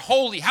doing? You're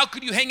holy. How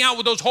could you hang out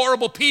with those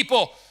horrible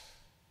people?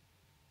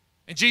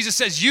 And Jesus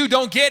says, you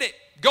don't get it.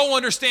 Go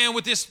understand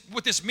what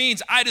this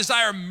means. I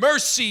desire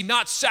mercy,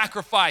 not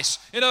sacrifice.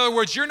 In other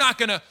words, you're not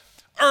going to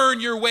earn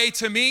your way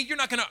to me. You're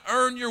not going to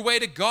earn your way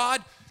to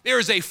God. There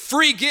is a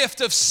free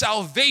gift of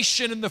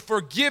salvation and the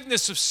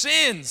forgiveness of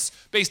sins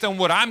based on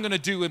what I'm going to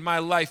do in my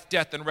life,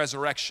 death, and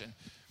resurrection.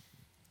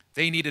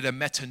 They needed a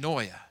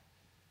metanoia.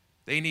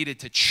 They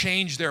needed to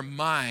change their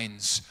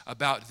minds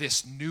about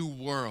this new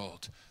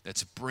world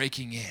that's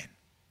breaking in.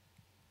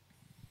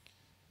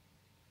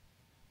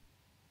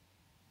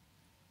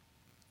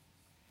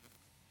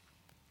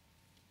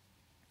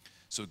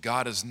 So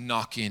God is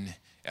knocking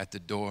at the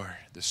door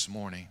this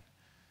morning.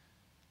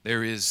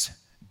 There is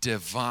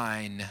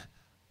divine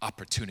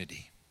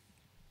opportunity.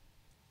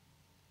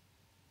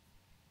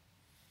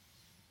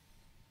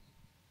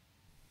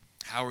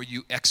 How are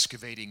you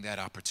excavating that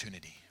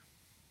opportunity?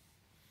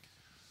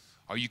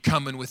 Are you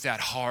coming with that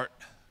heart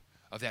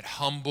of that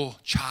humble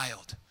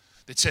child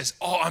that says,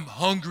 oh, I'm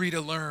hungry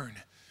to learn?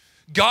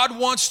 God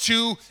wants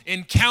to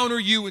encounter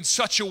you in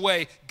such a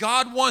way.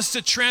 God wants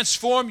to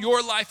transform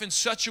your life in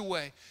such a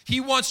way. He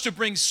wants to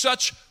bring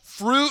such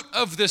fruit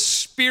of the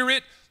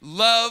Spirit,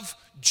 love,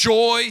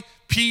 joy,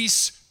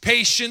 peace,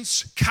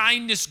 patience,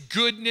 kindness,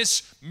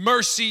 goodness,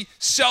 mercy,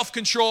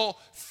 self-control,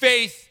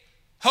 faith,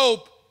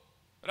 hope.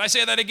 Did I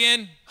say that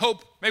again?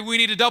 Hope. Maybe we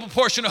need a double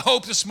portion of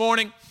hope this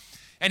morning.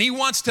 And He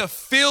wants to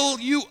fill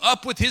you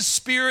up with His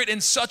Spirit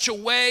in such a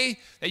way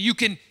that you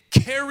can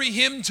carry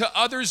Him to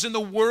others in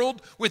the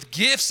world with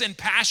gifts and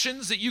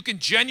passions that you can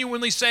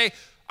genuinely say,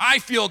 I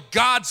feel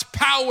God's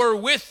power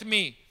with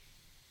me.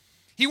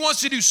 He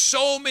wants to do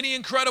so many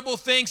incredible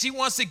things. He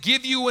wants to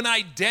give you an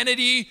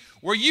identity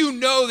where you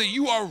know that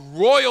you are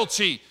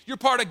royalty. You're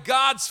part of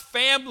God's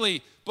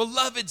family,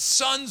 beloved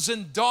sons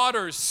and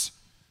daughters.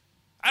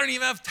 I don't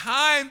even have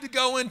time to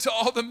go into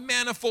all the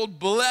manifold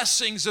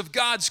blessings of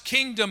God's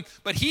kingdom,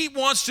 but He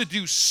wants to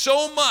do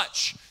so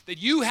much that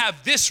you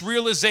have this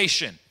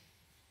realization.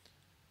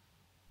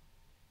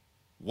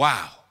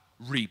 Wow,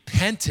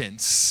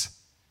 repentance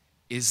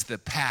is the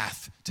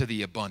path to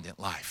the abundant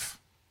life.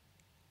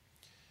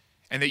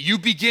 And that you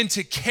begin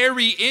to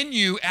carry in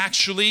you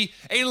actually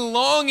a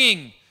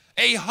longing,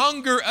 a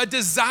hunger, a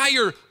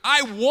desire.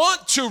 I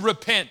want to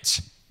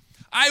repent.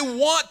 I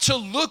want to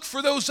look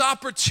for those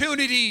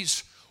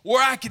opportunities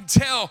where I can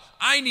tell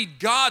I need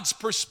God's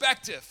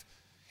perspective.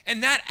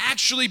 And that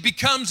actually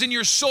becomes in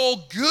your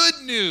soul good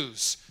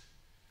news,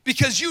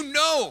 because you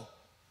know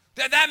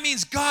that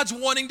means God's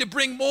wanting to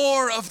bring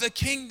more of the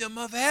kingdom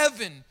of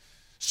heaven.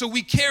 So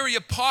we carry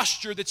a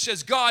posture that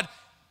says, God,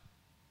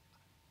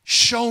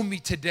 show me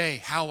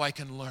today how I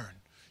can learn.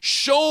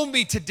 Show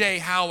me today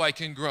how I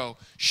can grow.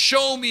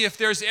 Show me if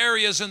there's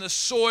areas in the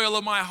soil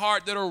of my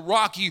heart that are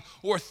rocky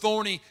or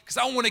thorny, because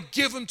I want to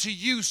give them to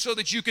you so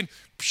that you can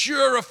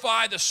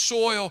purify the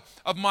soil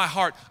of my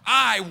heart.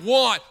 I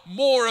want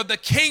more of the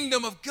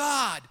kingdom of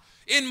God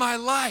in my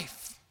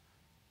life.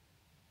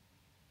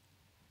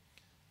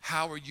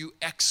 How are you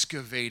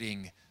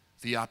excavating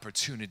the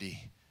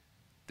opportunity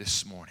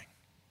this morning?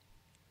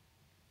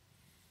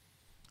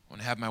 I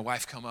want to have my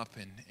wife come up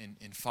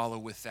and follow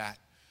with that.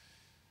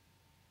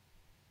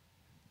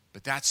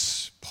 But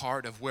that's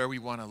part of where we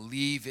want to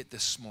leave it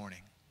this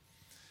morning,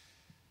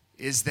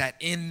 is that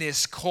in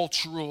this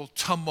cultural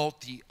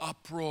tumult, the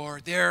uproar,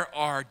 there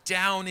are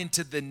down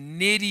into the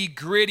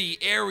nitty-gritty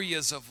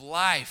areas of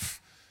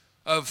life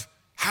of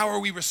how are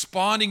we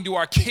responding to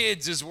our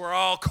kids as we're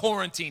all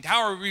quarantined?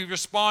 How are we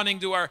responding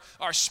to our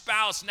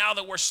spouse now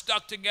that we're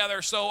stuck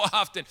together so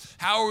often?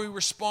 How are we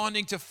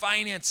responding to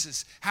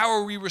finances? How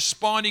are we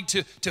responding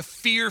to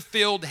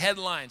fear-filled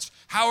headlines?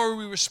 How are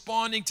we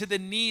responding to the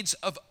needs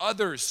of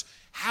others?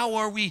 How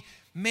are we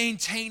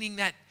maintaining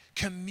that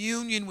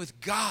communion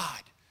with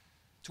God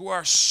to where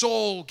our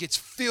soul gets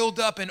filled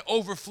up and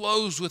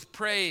overflows with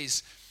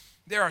praise?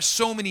 There are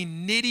so many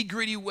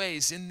nitty-gritty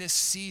ways in this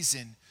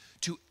season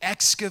to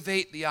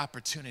excavate the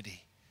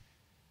opportunity,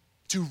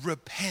 to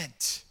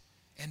repent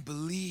and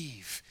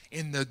believe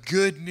in the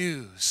good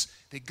news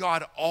that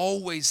God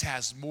always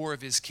has more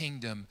of his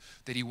kingdom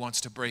that he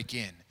wants to break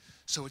in.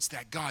 So it's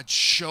that, God,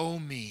 show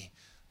me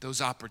those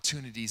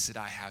opportunities that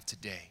I have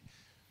today.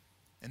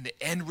 And the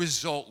end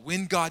result,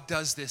 when God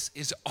does this,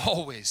 is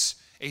always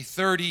a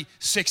 30,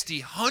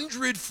 60,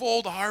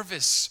 100-fold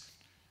harvest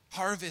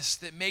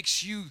that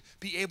makes you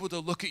be able to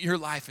look at your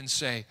life and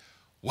say,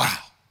 wow,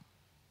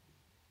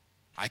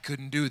 I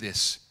couldn't do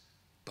this,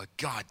 but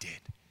God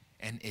did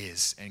and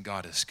is, and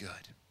God is good.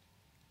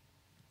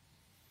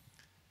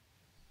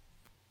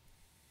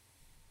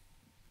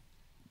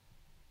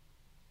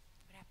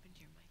 What happened to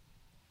your mic?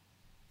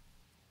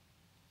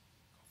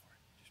 Go for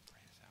it. Just pray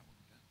us out when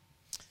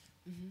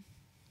we're done.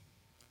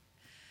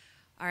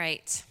 All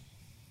right.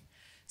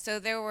 So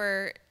there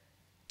were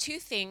two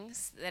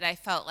things that I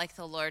felt like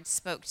the Lord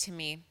spoke to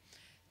me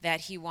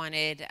that he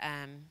wanted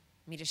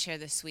me to share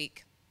this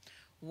week.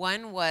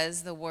 One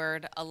was the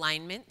word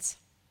alignment,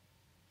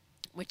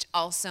 which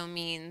also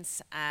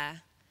means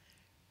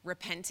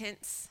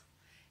repentance.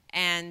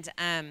 And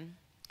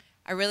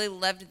I really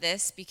loved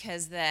this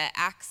because the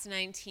Acts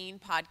 19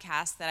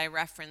 podcast that I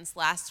referenced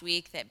last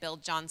week that Bill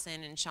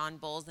Johnson and Sean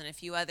Bowles and a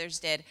few others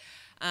did,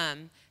 I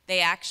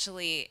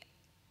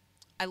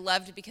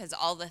loved because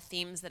all the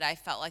themes that I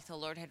felt like the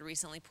Lord had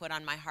recently put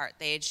on my heart,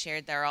 they had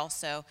shared there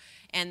also.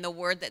 And the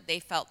word that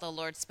they felt the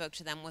Lord spoke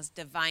to them was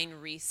divine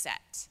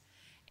reset.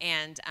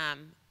 And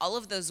all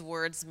of those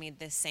words mean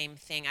the same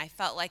thing. I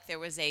felt like there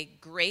was a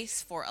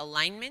grace for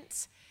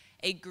alignment,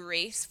 a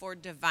grace for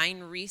divine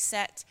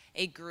reset,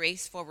 a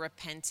grace for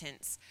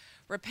repentance.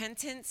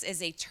 Repentance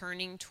is a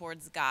turning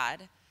towards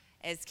God,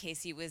 as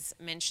Casey was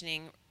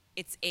mentioning.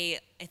 It's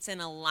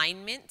an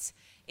alignment.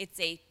 It's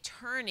a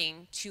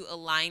turning to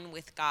align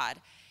with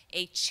God,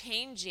 a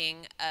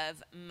changing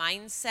of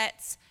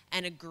mindsets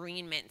and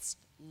agreements,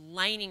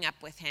 lining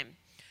up with him.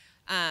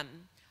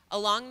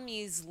 Along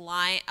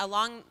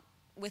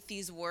with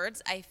these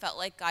words, I felt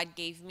like God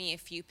gave me a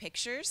few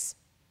pictures.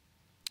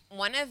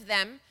 One of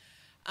them,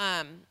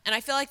 and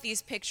I feel like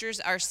these pictures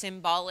are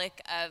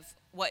symbolic of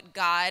what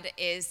God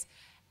is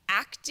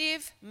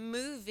active,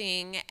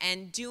 moving,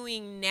 and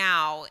doing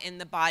now in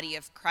the body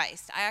of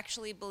Christ. I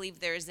actually believe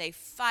there is a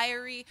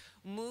fiery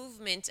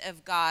movement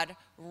of God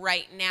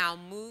right now,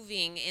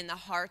 moving in the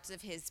hearts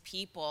of his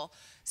people.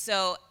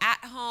 So at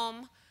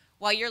home,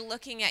 while you're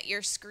looking at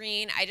your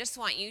screen, I just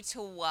want you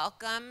to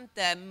welcome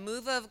the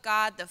move of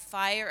God, the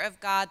fire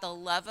of God, the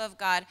love of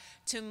God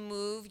to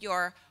move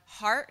your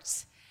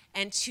heart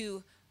and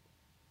to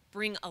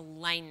bring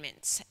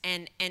alignment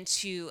and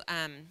to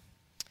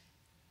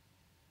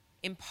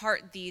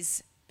impart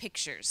these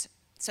pictures.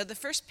 So the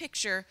first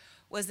picture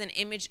was an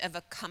image of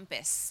a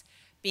compass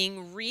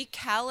being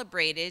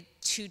recalibrated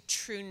to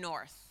true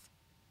north,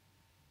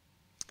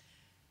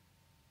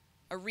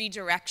 a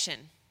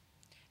redirection,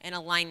 an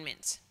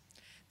alignment.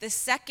 The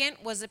second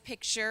was a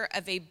picture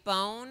of a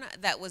bone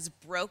that was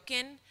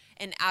broken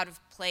and out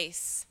of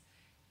place,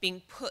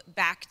 being put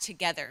back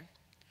together.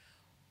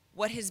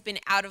 What has been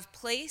out of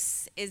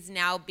place is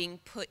now being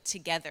put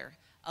together,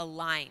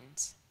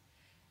 aligned.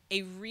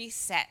 A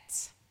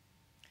reset,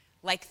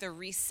 like the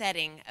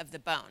resetting of the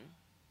bone,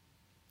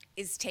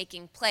 is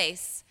taking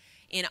place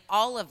in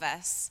all of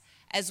us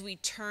as we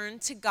turn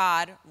to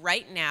God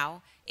right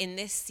now in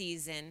this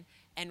season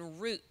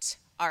and root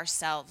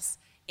ourselves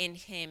in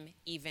him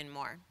even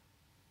more.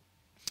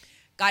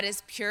 God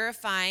is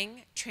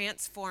purifying,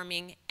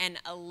 transforming, and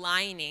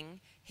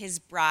aligning his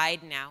bride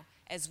now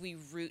as we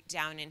root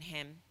down in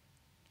him.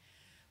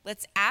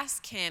 Let's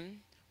ask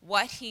him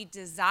what he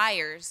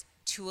desires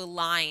to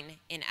align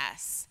in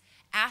us.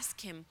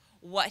 Ask him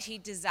what he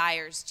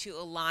desires to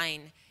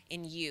align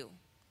in you.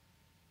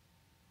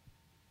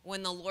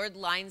 When the Lord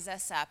lines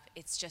us up,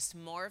 it's just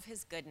more of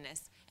his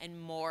goodness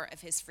and more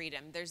of his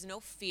freedom. There's no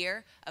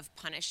fear of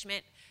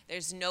punishment.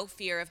 There's no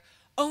fear of,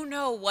 oh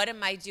no, what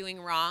am I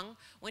doing wrong?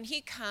 When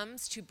he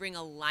comes to bring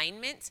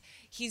alignment,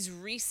 he's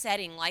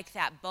resetting like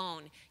that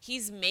bone.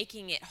 He's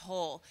making it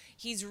whole.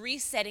 He's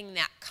resetting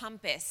that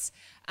compass,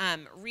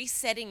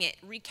 resetting it,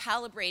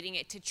 recalibrating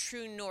it to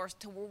true north,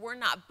 to where we're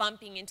not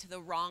bumping into the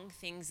wrong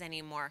things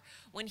anymore.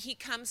 When he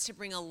comes to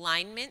bring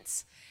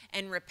alignment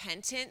and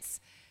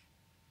repentance,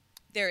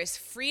 there is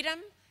freedom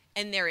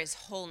and there is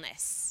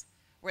wholeness.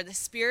 Where the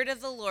Spirit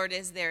of the Lord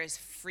is, there is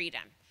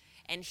freedom.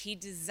 And he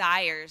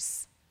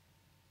desires,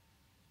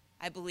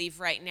 I believe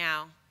right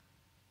now,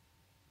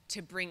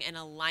 to bring an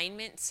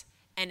alignment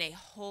and a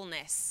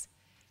wholeness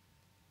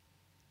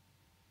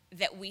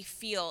that we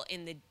feel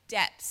in the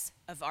depths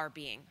of our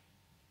being.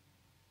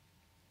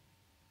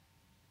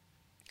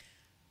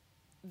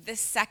 The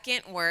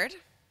second word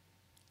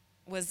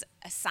was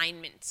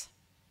assignment.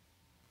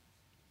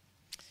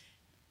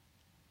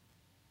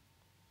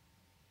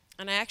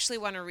 And I actually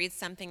want to read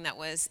something that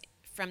was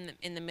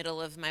in the middle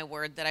of my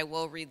word that I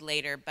will read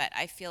later, but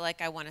I feel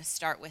like I want to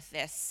start with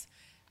this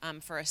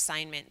for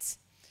assignment.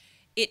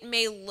 It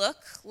may look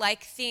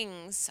like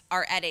things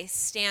are at a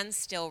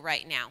standstill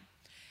right now,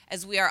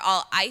 as we are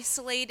all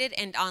isolated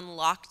and on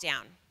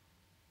lockdown.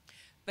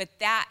 But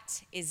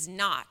that is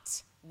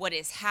not what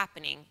is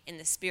happening in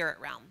the spirit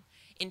realm.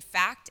 In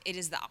fact, it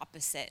is the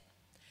opposite.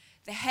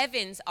 The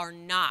heavens are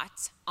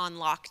not on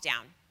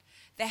lockdown.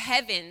 The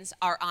heavens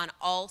are on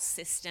all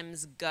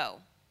systems go.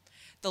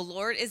 The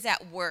Lord is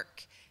at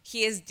work.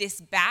 He has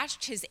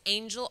dispatched his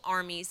angel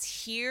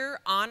armies here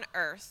on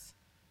earth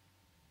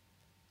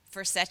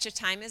for such a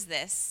time as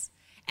this,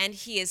 and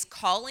he is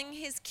calling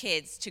his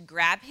kids to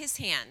grab his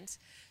hand,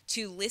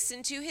 to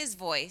listen to his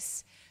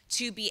voice,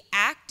 to be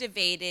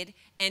activated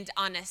and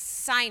on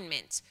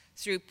assignment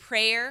through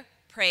prayer,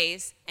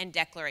 praise, and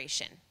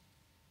declaration.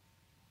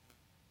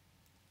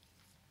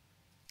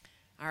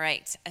 All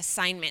right,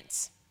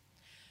 assignment.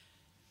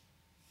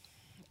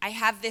 I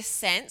have this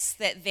sense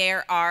that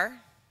there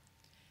are,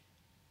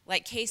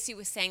 like Casey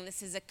was saying,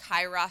 this is a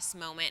kairos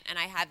moment, and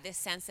I have this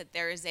sense that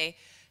there is a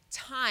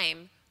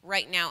time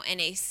right now in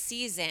a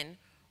season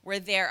where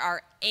there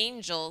are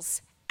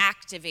angels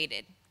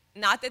activated.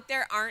 Not that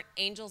there aren't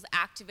angels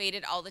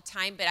activated all the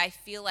time, but I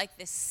feel like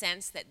this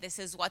sense that this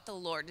is what the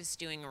Lord is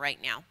doing right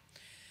now.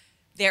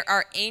 There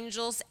are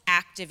angels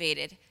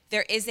activated.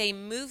 There is a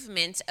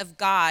movement of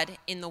God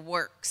in the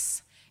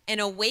works, an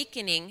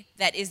awakening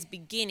that is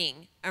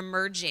beginning,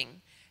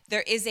 emerging.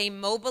 There is a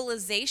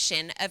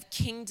mobilization of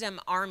kingdom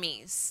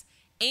armies.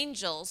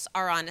 Angels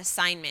are on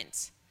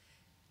assignment.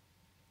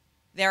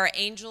 There are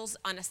angels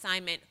on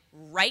assignment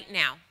right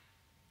now.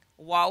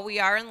 While we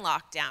are in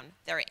lockdown,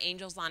 there are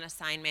angels on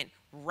assignment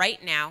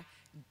right now,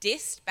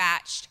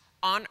 dispatched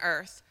on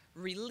earth,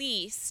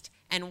 released,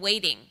 and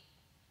waiting.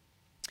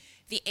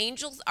 The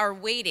angels are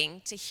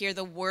waiting to hear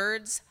the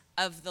words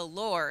of the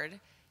Lord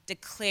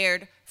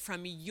declared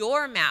from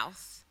your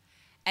mouth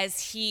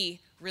as he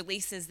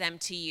releases them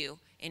to you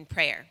in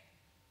prayer.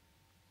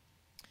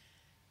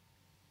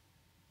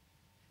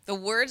 The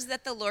words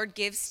that the Lord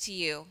gives to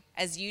you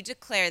as you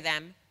declare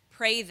them,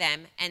 pray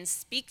them, and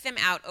speak them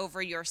out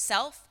over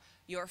yourself,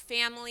 your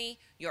family,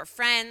 your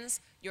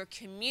friends, your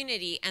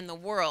community, and the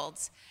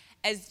world,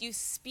 as you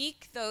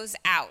speak those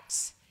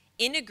out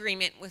in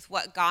agreement with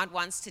what God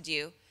wants to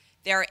do,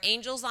 there are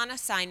angels on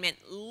assignment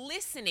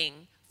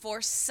listening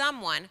for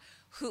someone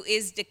who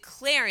is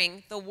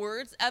declaring the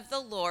words of the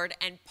Lord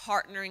and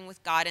partnering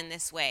with God in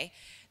this way.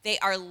 They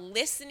are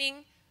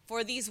listening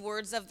for these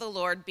words of the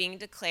Lord being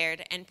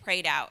declared and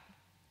prayed out.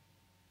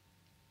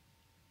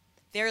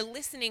 They're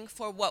listening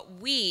for what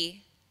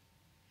we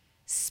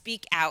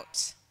speak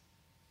out,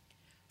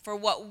 for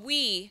what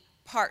we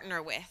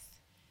partner with.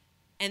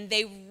 And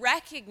they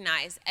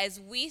recognize as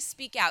we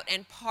speak out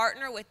and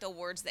partner with the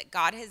words that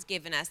God has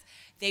given us,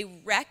 they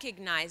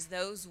recognize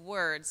those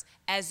words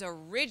as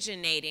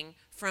originating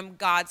from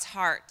God's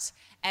heart,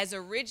 as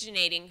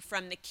originating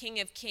from the King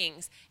of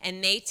Kings,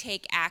 and they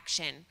take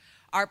action.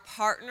 Our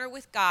partnership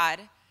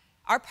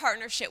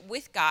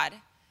with God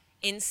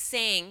in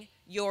saying,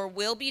 your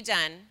will be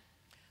done,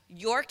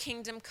 your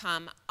kingdom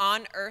come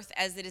on earth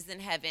as it is in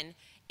heaven,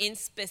 in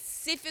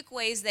specific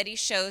ways that he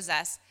shows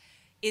us,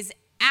 is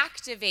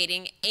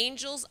activating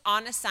angels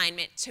on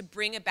assignment to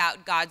bring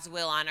about God's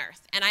will on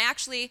earth. And I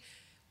actually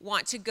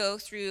want to go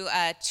through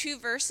 2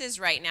 verses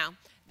right now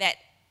that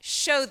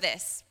show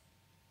this,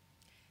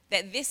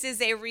 that this is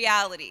a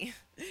reality.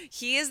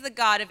 He is the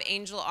God of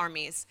angel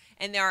armies,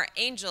 and there are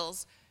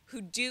angels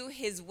who do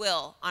his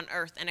will on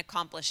earth and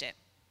accomplish it.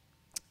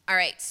 All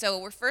right, so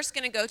we're first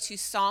going to go to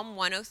Psalm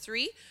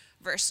 103,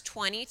 verse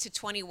 20 to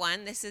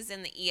 21. This is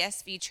in the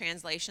ESV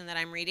translation that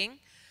I'm reading.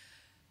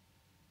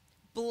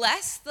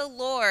 Bless the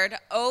Lord,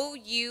 O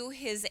you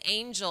his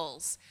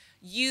angels,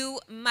 you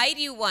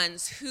mighty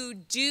ones who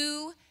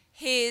do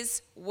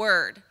his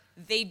word.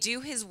 They do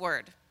his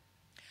word,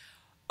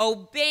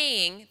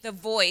 obeying the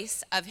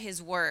voice of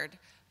his word.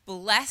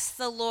 Bless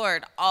the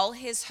Lord, all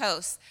his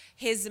hosts,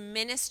 his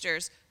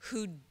ministers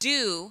who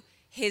do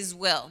his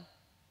will.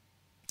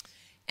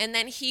 And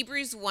then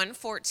Hebrews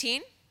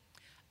 1:14,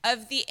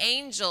 of the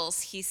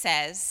angels, he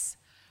says,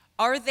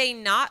 are they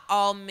not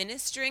all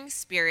ministering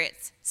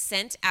spirits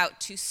sent out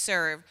to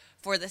serve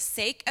for the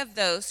sake of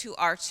those who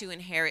are to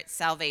inherit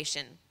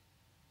salvation?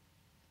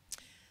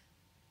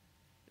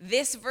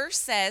 This verse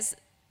says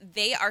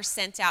they are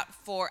sent out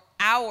for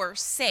our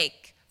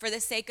sake, for the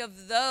sake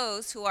of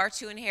those who are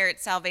to inherit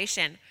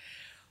salvation.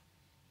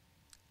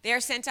 They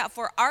are sent out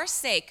for our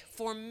sake,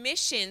 for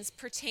missions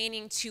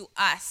pertaining to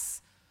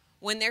us.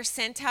 When they're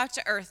sent out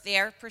to earth, they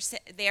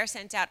are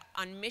sent out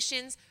on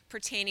missions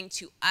pertaining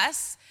to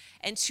us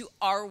and to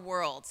our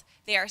world.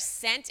 They are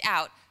sent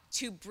out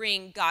to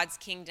bring God's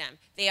kingdom.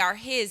 They are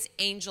his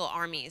angel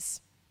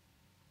armies.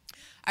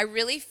 I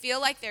really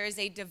feel like there is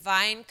a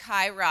divine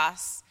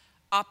kairos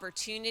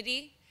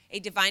opportunity, a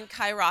divine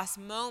kairos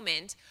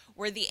moment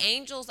where the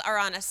angels are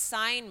on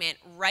assignment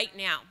right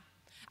now.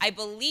 I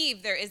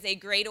believe there is a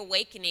great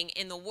awakening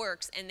in the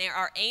works, and there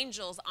are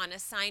angels on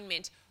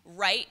assignment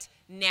right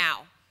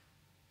now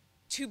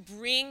to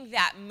bring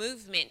that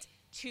movement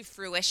to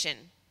fruition.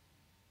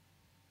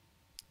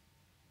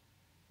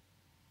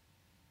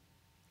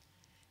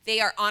 They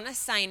are on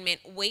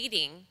assignment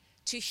waiting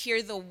to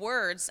hear the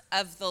words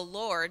of the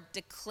Lord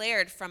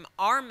declared from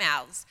our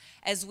mouths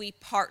as we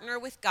partner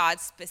with God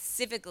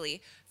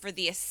specifically for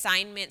the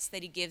assignments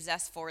that he gives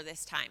us for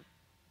this time.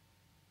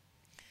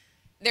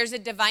 There's a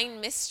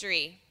divine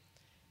mystery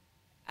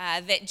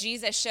that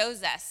Jesus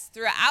shows us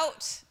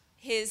throughout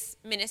his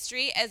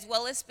ministry, as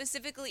well as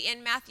specifically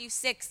in Matthew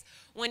 6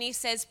 when he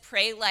says,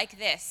 pray like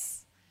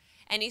this.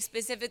 And he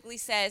specifically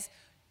says,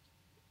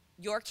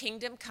 your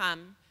kingdom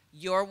come,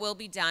 your will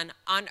be done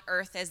on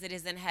earth as it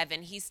is in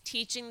heaven. He's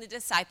teaching the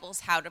disciples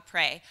how to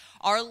pray.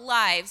 Our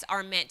lives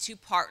are meant to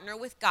partner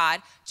with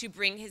God to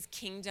bring his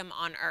kingdom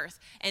on earth.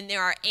 And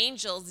there are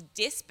angels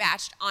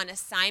dispatched on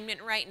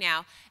assignment right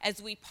now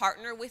as we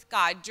partner with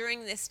God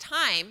during this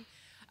time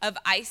of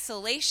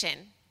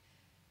isolation.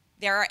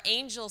 There are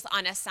angels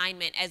on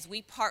assignment as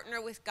we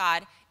partner with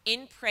God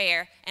in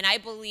prayer, and I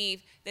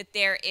believe that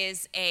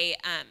there's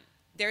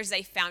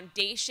a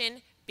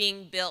foundation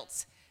being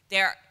built.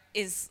 There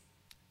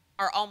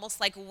are almost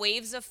like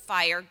waves of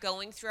fire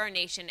going through our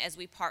nation as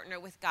we partner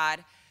with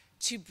God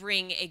to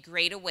bring a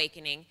great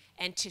awakening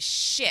and to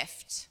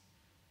shift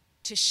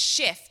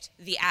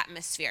the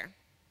atmosphere.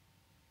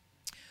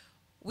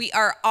 We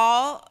are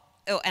all,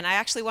 and I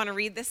actually want to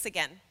read this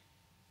again.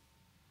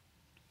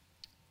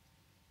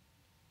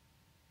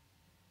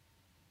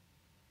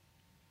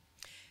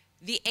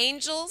 The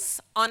angels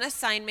on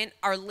assignment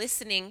are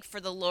listening for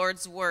the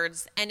Lord's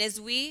words, and as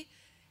we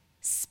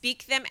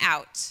speak them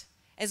out,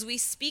 as we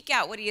speak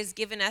out what he has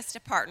given us to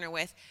partner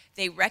with,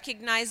 they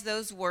recognize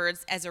those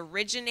words as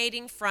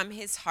originating from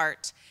his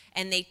heart,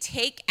 and they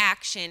take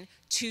action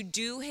to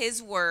do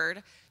his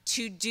word,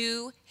 to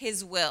do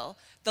his will.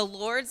 The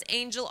Lord's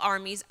angel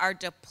armies are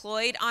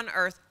deployed on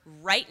earth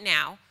right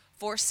now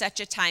for such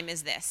a time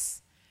as this.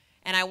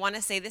 And I want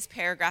to say this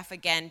paragraph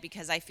again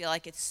because I feel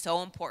like it's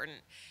so important.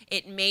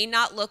 It may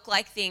look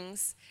like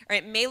things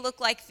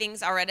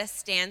are at a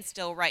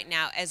standstill right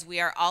now as we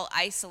are all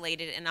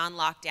isolated and on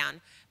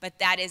lockdown, but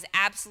that is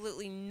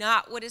absolutely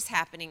not what is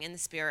happening in the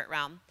spirit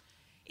realm.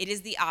 It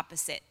is the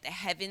opposite. The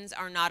heavens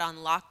are not on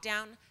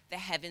lockdown. The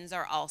heavens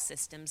are all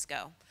systems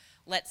go.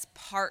 Let's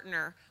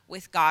partner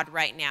with God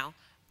right now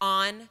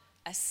on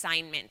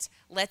assignment.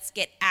 Let's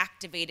get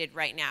activated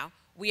right now.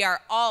 We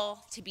are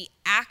all to be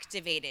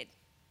activated.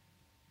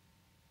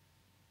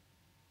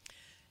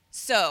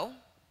 So,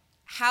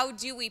 how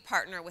do we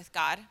partner with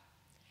God?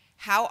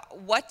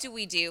 What do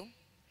we do?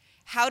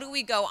 How do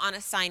we go on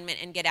assignment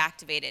and get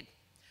activated?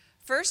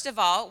 First of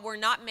all, we're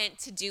not meant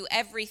to do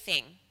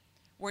everything.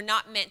 We're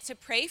not meant to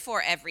pray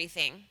for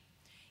everything.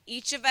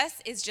 Each of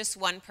us is just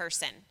one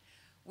person.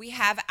 We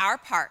have our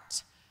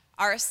part,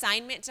 our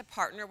assignment to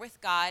partner with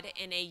God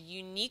in a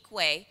unique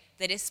way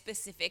that is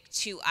specific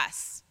to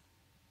us.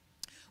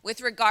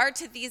 With regard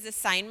to these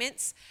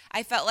assignments,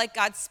 I felt like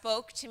God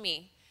spoke to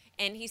me,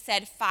 and he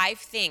said 5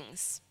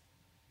 things.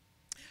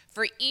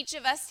 For each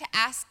of us to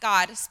ask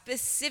God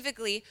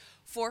specifically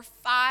for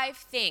 5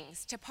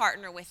 things to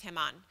partner with him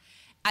on.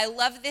 I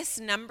love this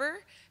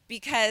number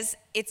because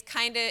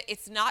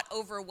it's not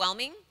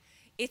overwhelming.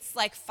 It's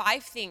like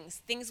 5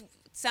 things,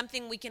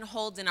 something we can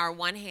hold in our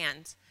one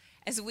hand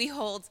and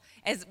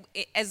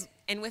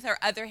with our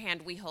other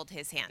hand we hold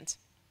his hand.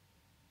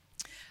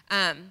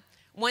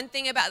 One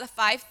thing about the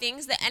 5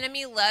 things, the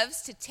enemy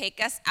loves to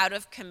take us out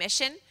of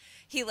commission.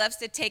 He loves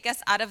to take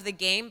us out of the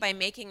game by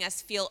making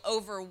us feel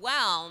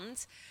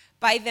overwhelmed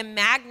by the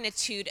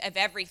magnitude of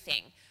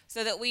everything,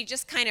 so that we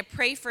just kind of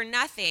pray for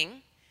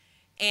nothing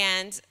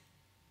and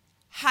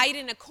hide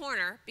in a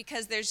corner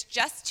because there's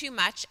just too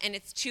much and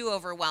it's too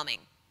overwhelming.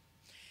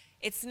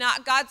 It's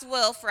not God's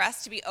will for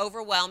us to be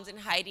overwhelmed and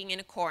hiding in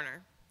a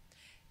corner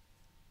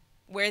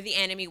where the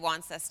enemy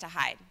wants us to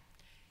hide.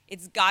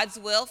 It's God's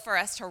will for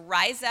us to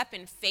rise up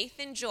in faith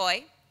and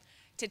joy,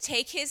 to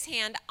take his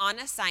hand on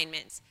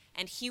assignments,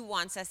 and he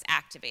wants us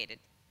activated.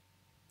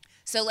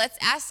 So let's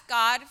ask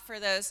God for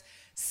those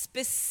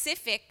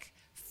specific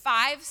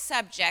 5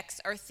 subjects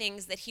or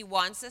things that he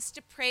wants us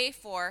to pray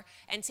for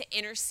and to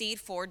intercede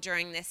for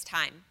during this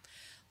time.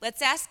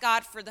 Let's ask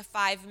God for the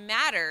 5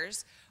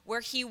 matters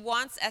where he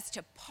wants us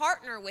to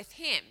partner with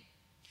him,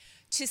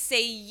 to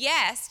say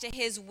yes to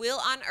his will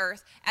on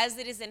earth as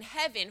it is in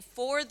heaven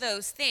for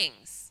those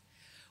things,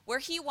 where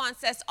he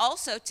wants us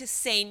also to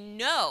say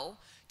no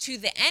to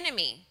the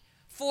enemy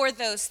for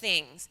those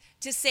things,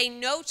 to say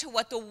no to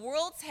what the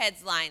world's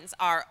headlines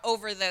are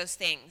over those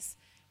things,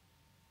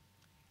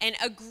 and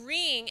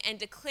agreeing and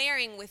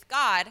declaring with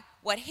God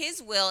what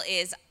his will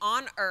is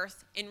on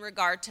earth in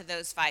regard to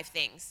those 5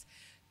 things.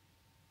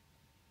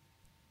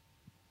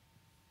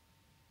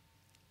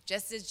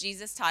 Just as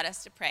Jesus taught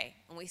us to pray,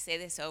 and we say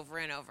this over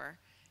and over,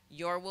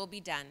 your will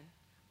be done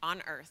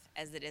on earth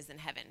as it is in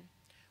heaven.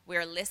 We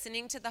are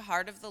listening to the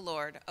heart of the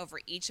Lord over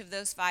each of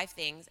those 5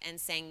 things and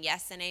saying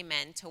yes and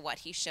amen to what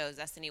he shows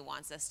us and he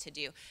wants us to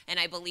do. And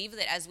I believe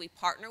that as we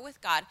partner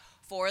with God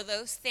for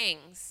those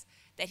things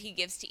that he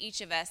gives to each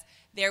of us,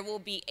 there will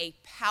be a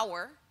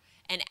power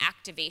and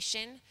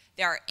activation.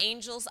 There are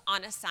angels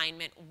on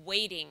assignment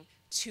waiting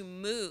to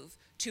move,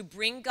 to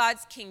bring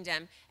God's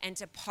kingdom and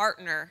to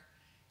partner,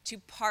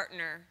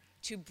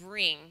 to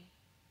bring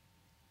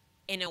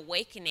an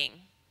awakening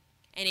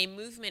and a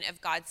movement of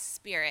God's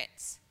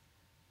Spirit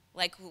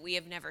like we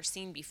have never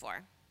seen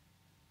before.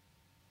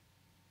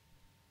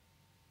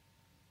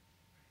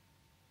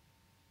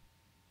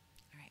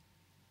 All right.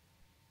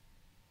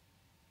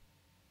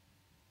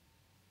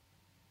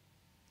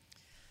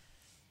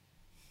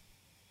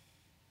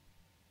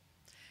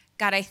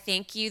 God, I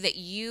thank you that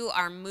you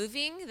are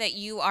moving, that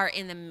you are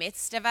in the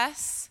midst of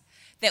us,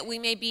 that we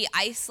may be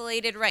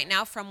isolated right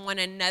now from one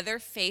another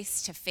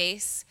face to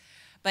face.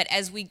 But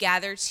as we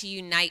gather to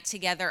unite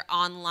together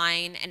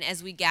online and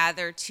as we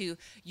gather to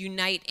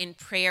unite in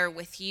prayer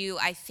with you,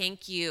 I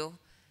thank you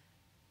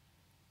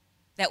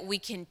that we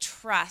can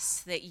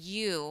trust that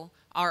you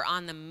are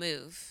on the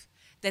move,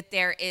 that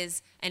there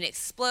is an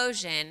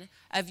explosion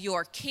of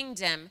your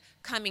kingdom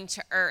coming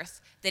to earth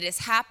that is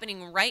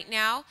happening right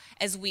now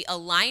as we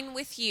align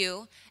with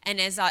you and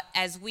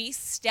as we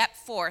step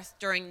forth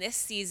during this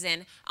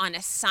season on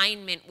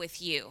assignment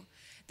with you,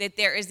 that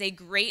there is a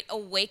great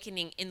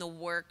awakening in the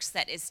works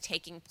that is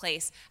taking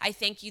place. I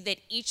thank you that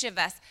each of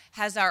us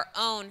has our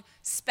own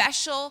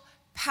special,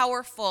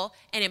 powerful,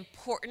 and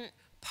important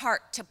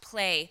part to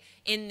play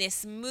in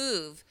this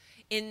move,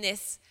 in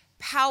this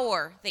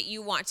power that you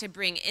want to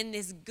bring, in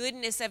this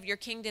goodness of your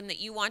kingdom that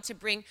you want to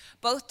bring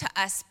both to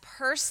us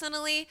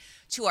personally,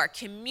 to our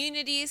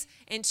communities,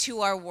 and to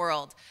our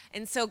world.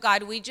 And so,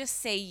 God, we just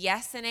say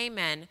yes and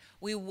amen.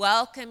 We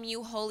welcome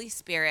you, Holy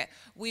Spirit.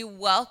 We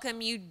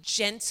welcome you,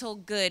 gentle,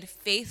 good,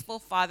 faithful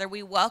Father.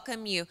 We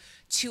welcome you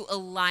to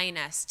align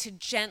us, to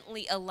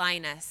gently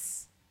align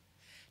us,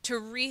 to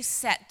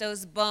reset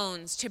those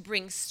bones, to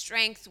bring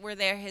strength where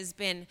there has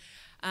been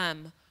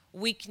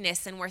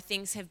weakness and where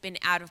things have been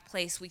out of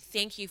place. We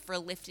thank you for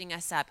lifting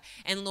us up.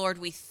 And Lord,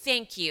 we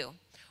thank you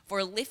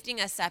for lifting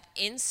us up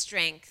in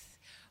strength,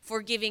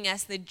 for giving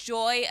us the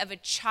joy of a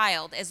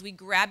child as we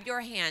grab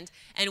your hand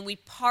and we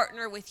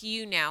partner with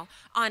you now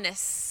on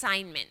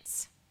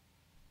assignments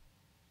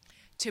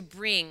to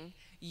bring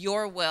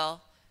your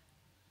will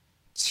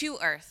to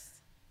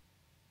earth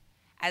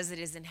as it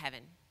is in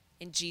heaven.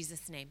 In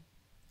Jesus' name,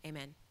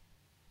 amen.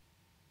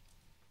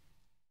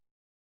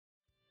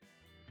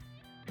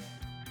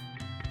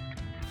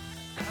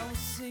 I will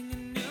sing a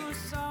new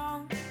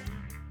song.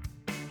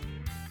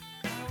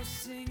 I will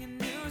sing a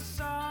new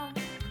song.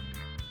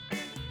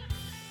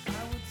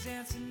 I will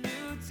dance a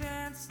new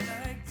dance.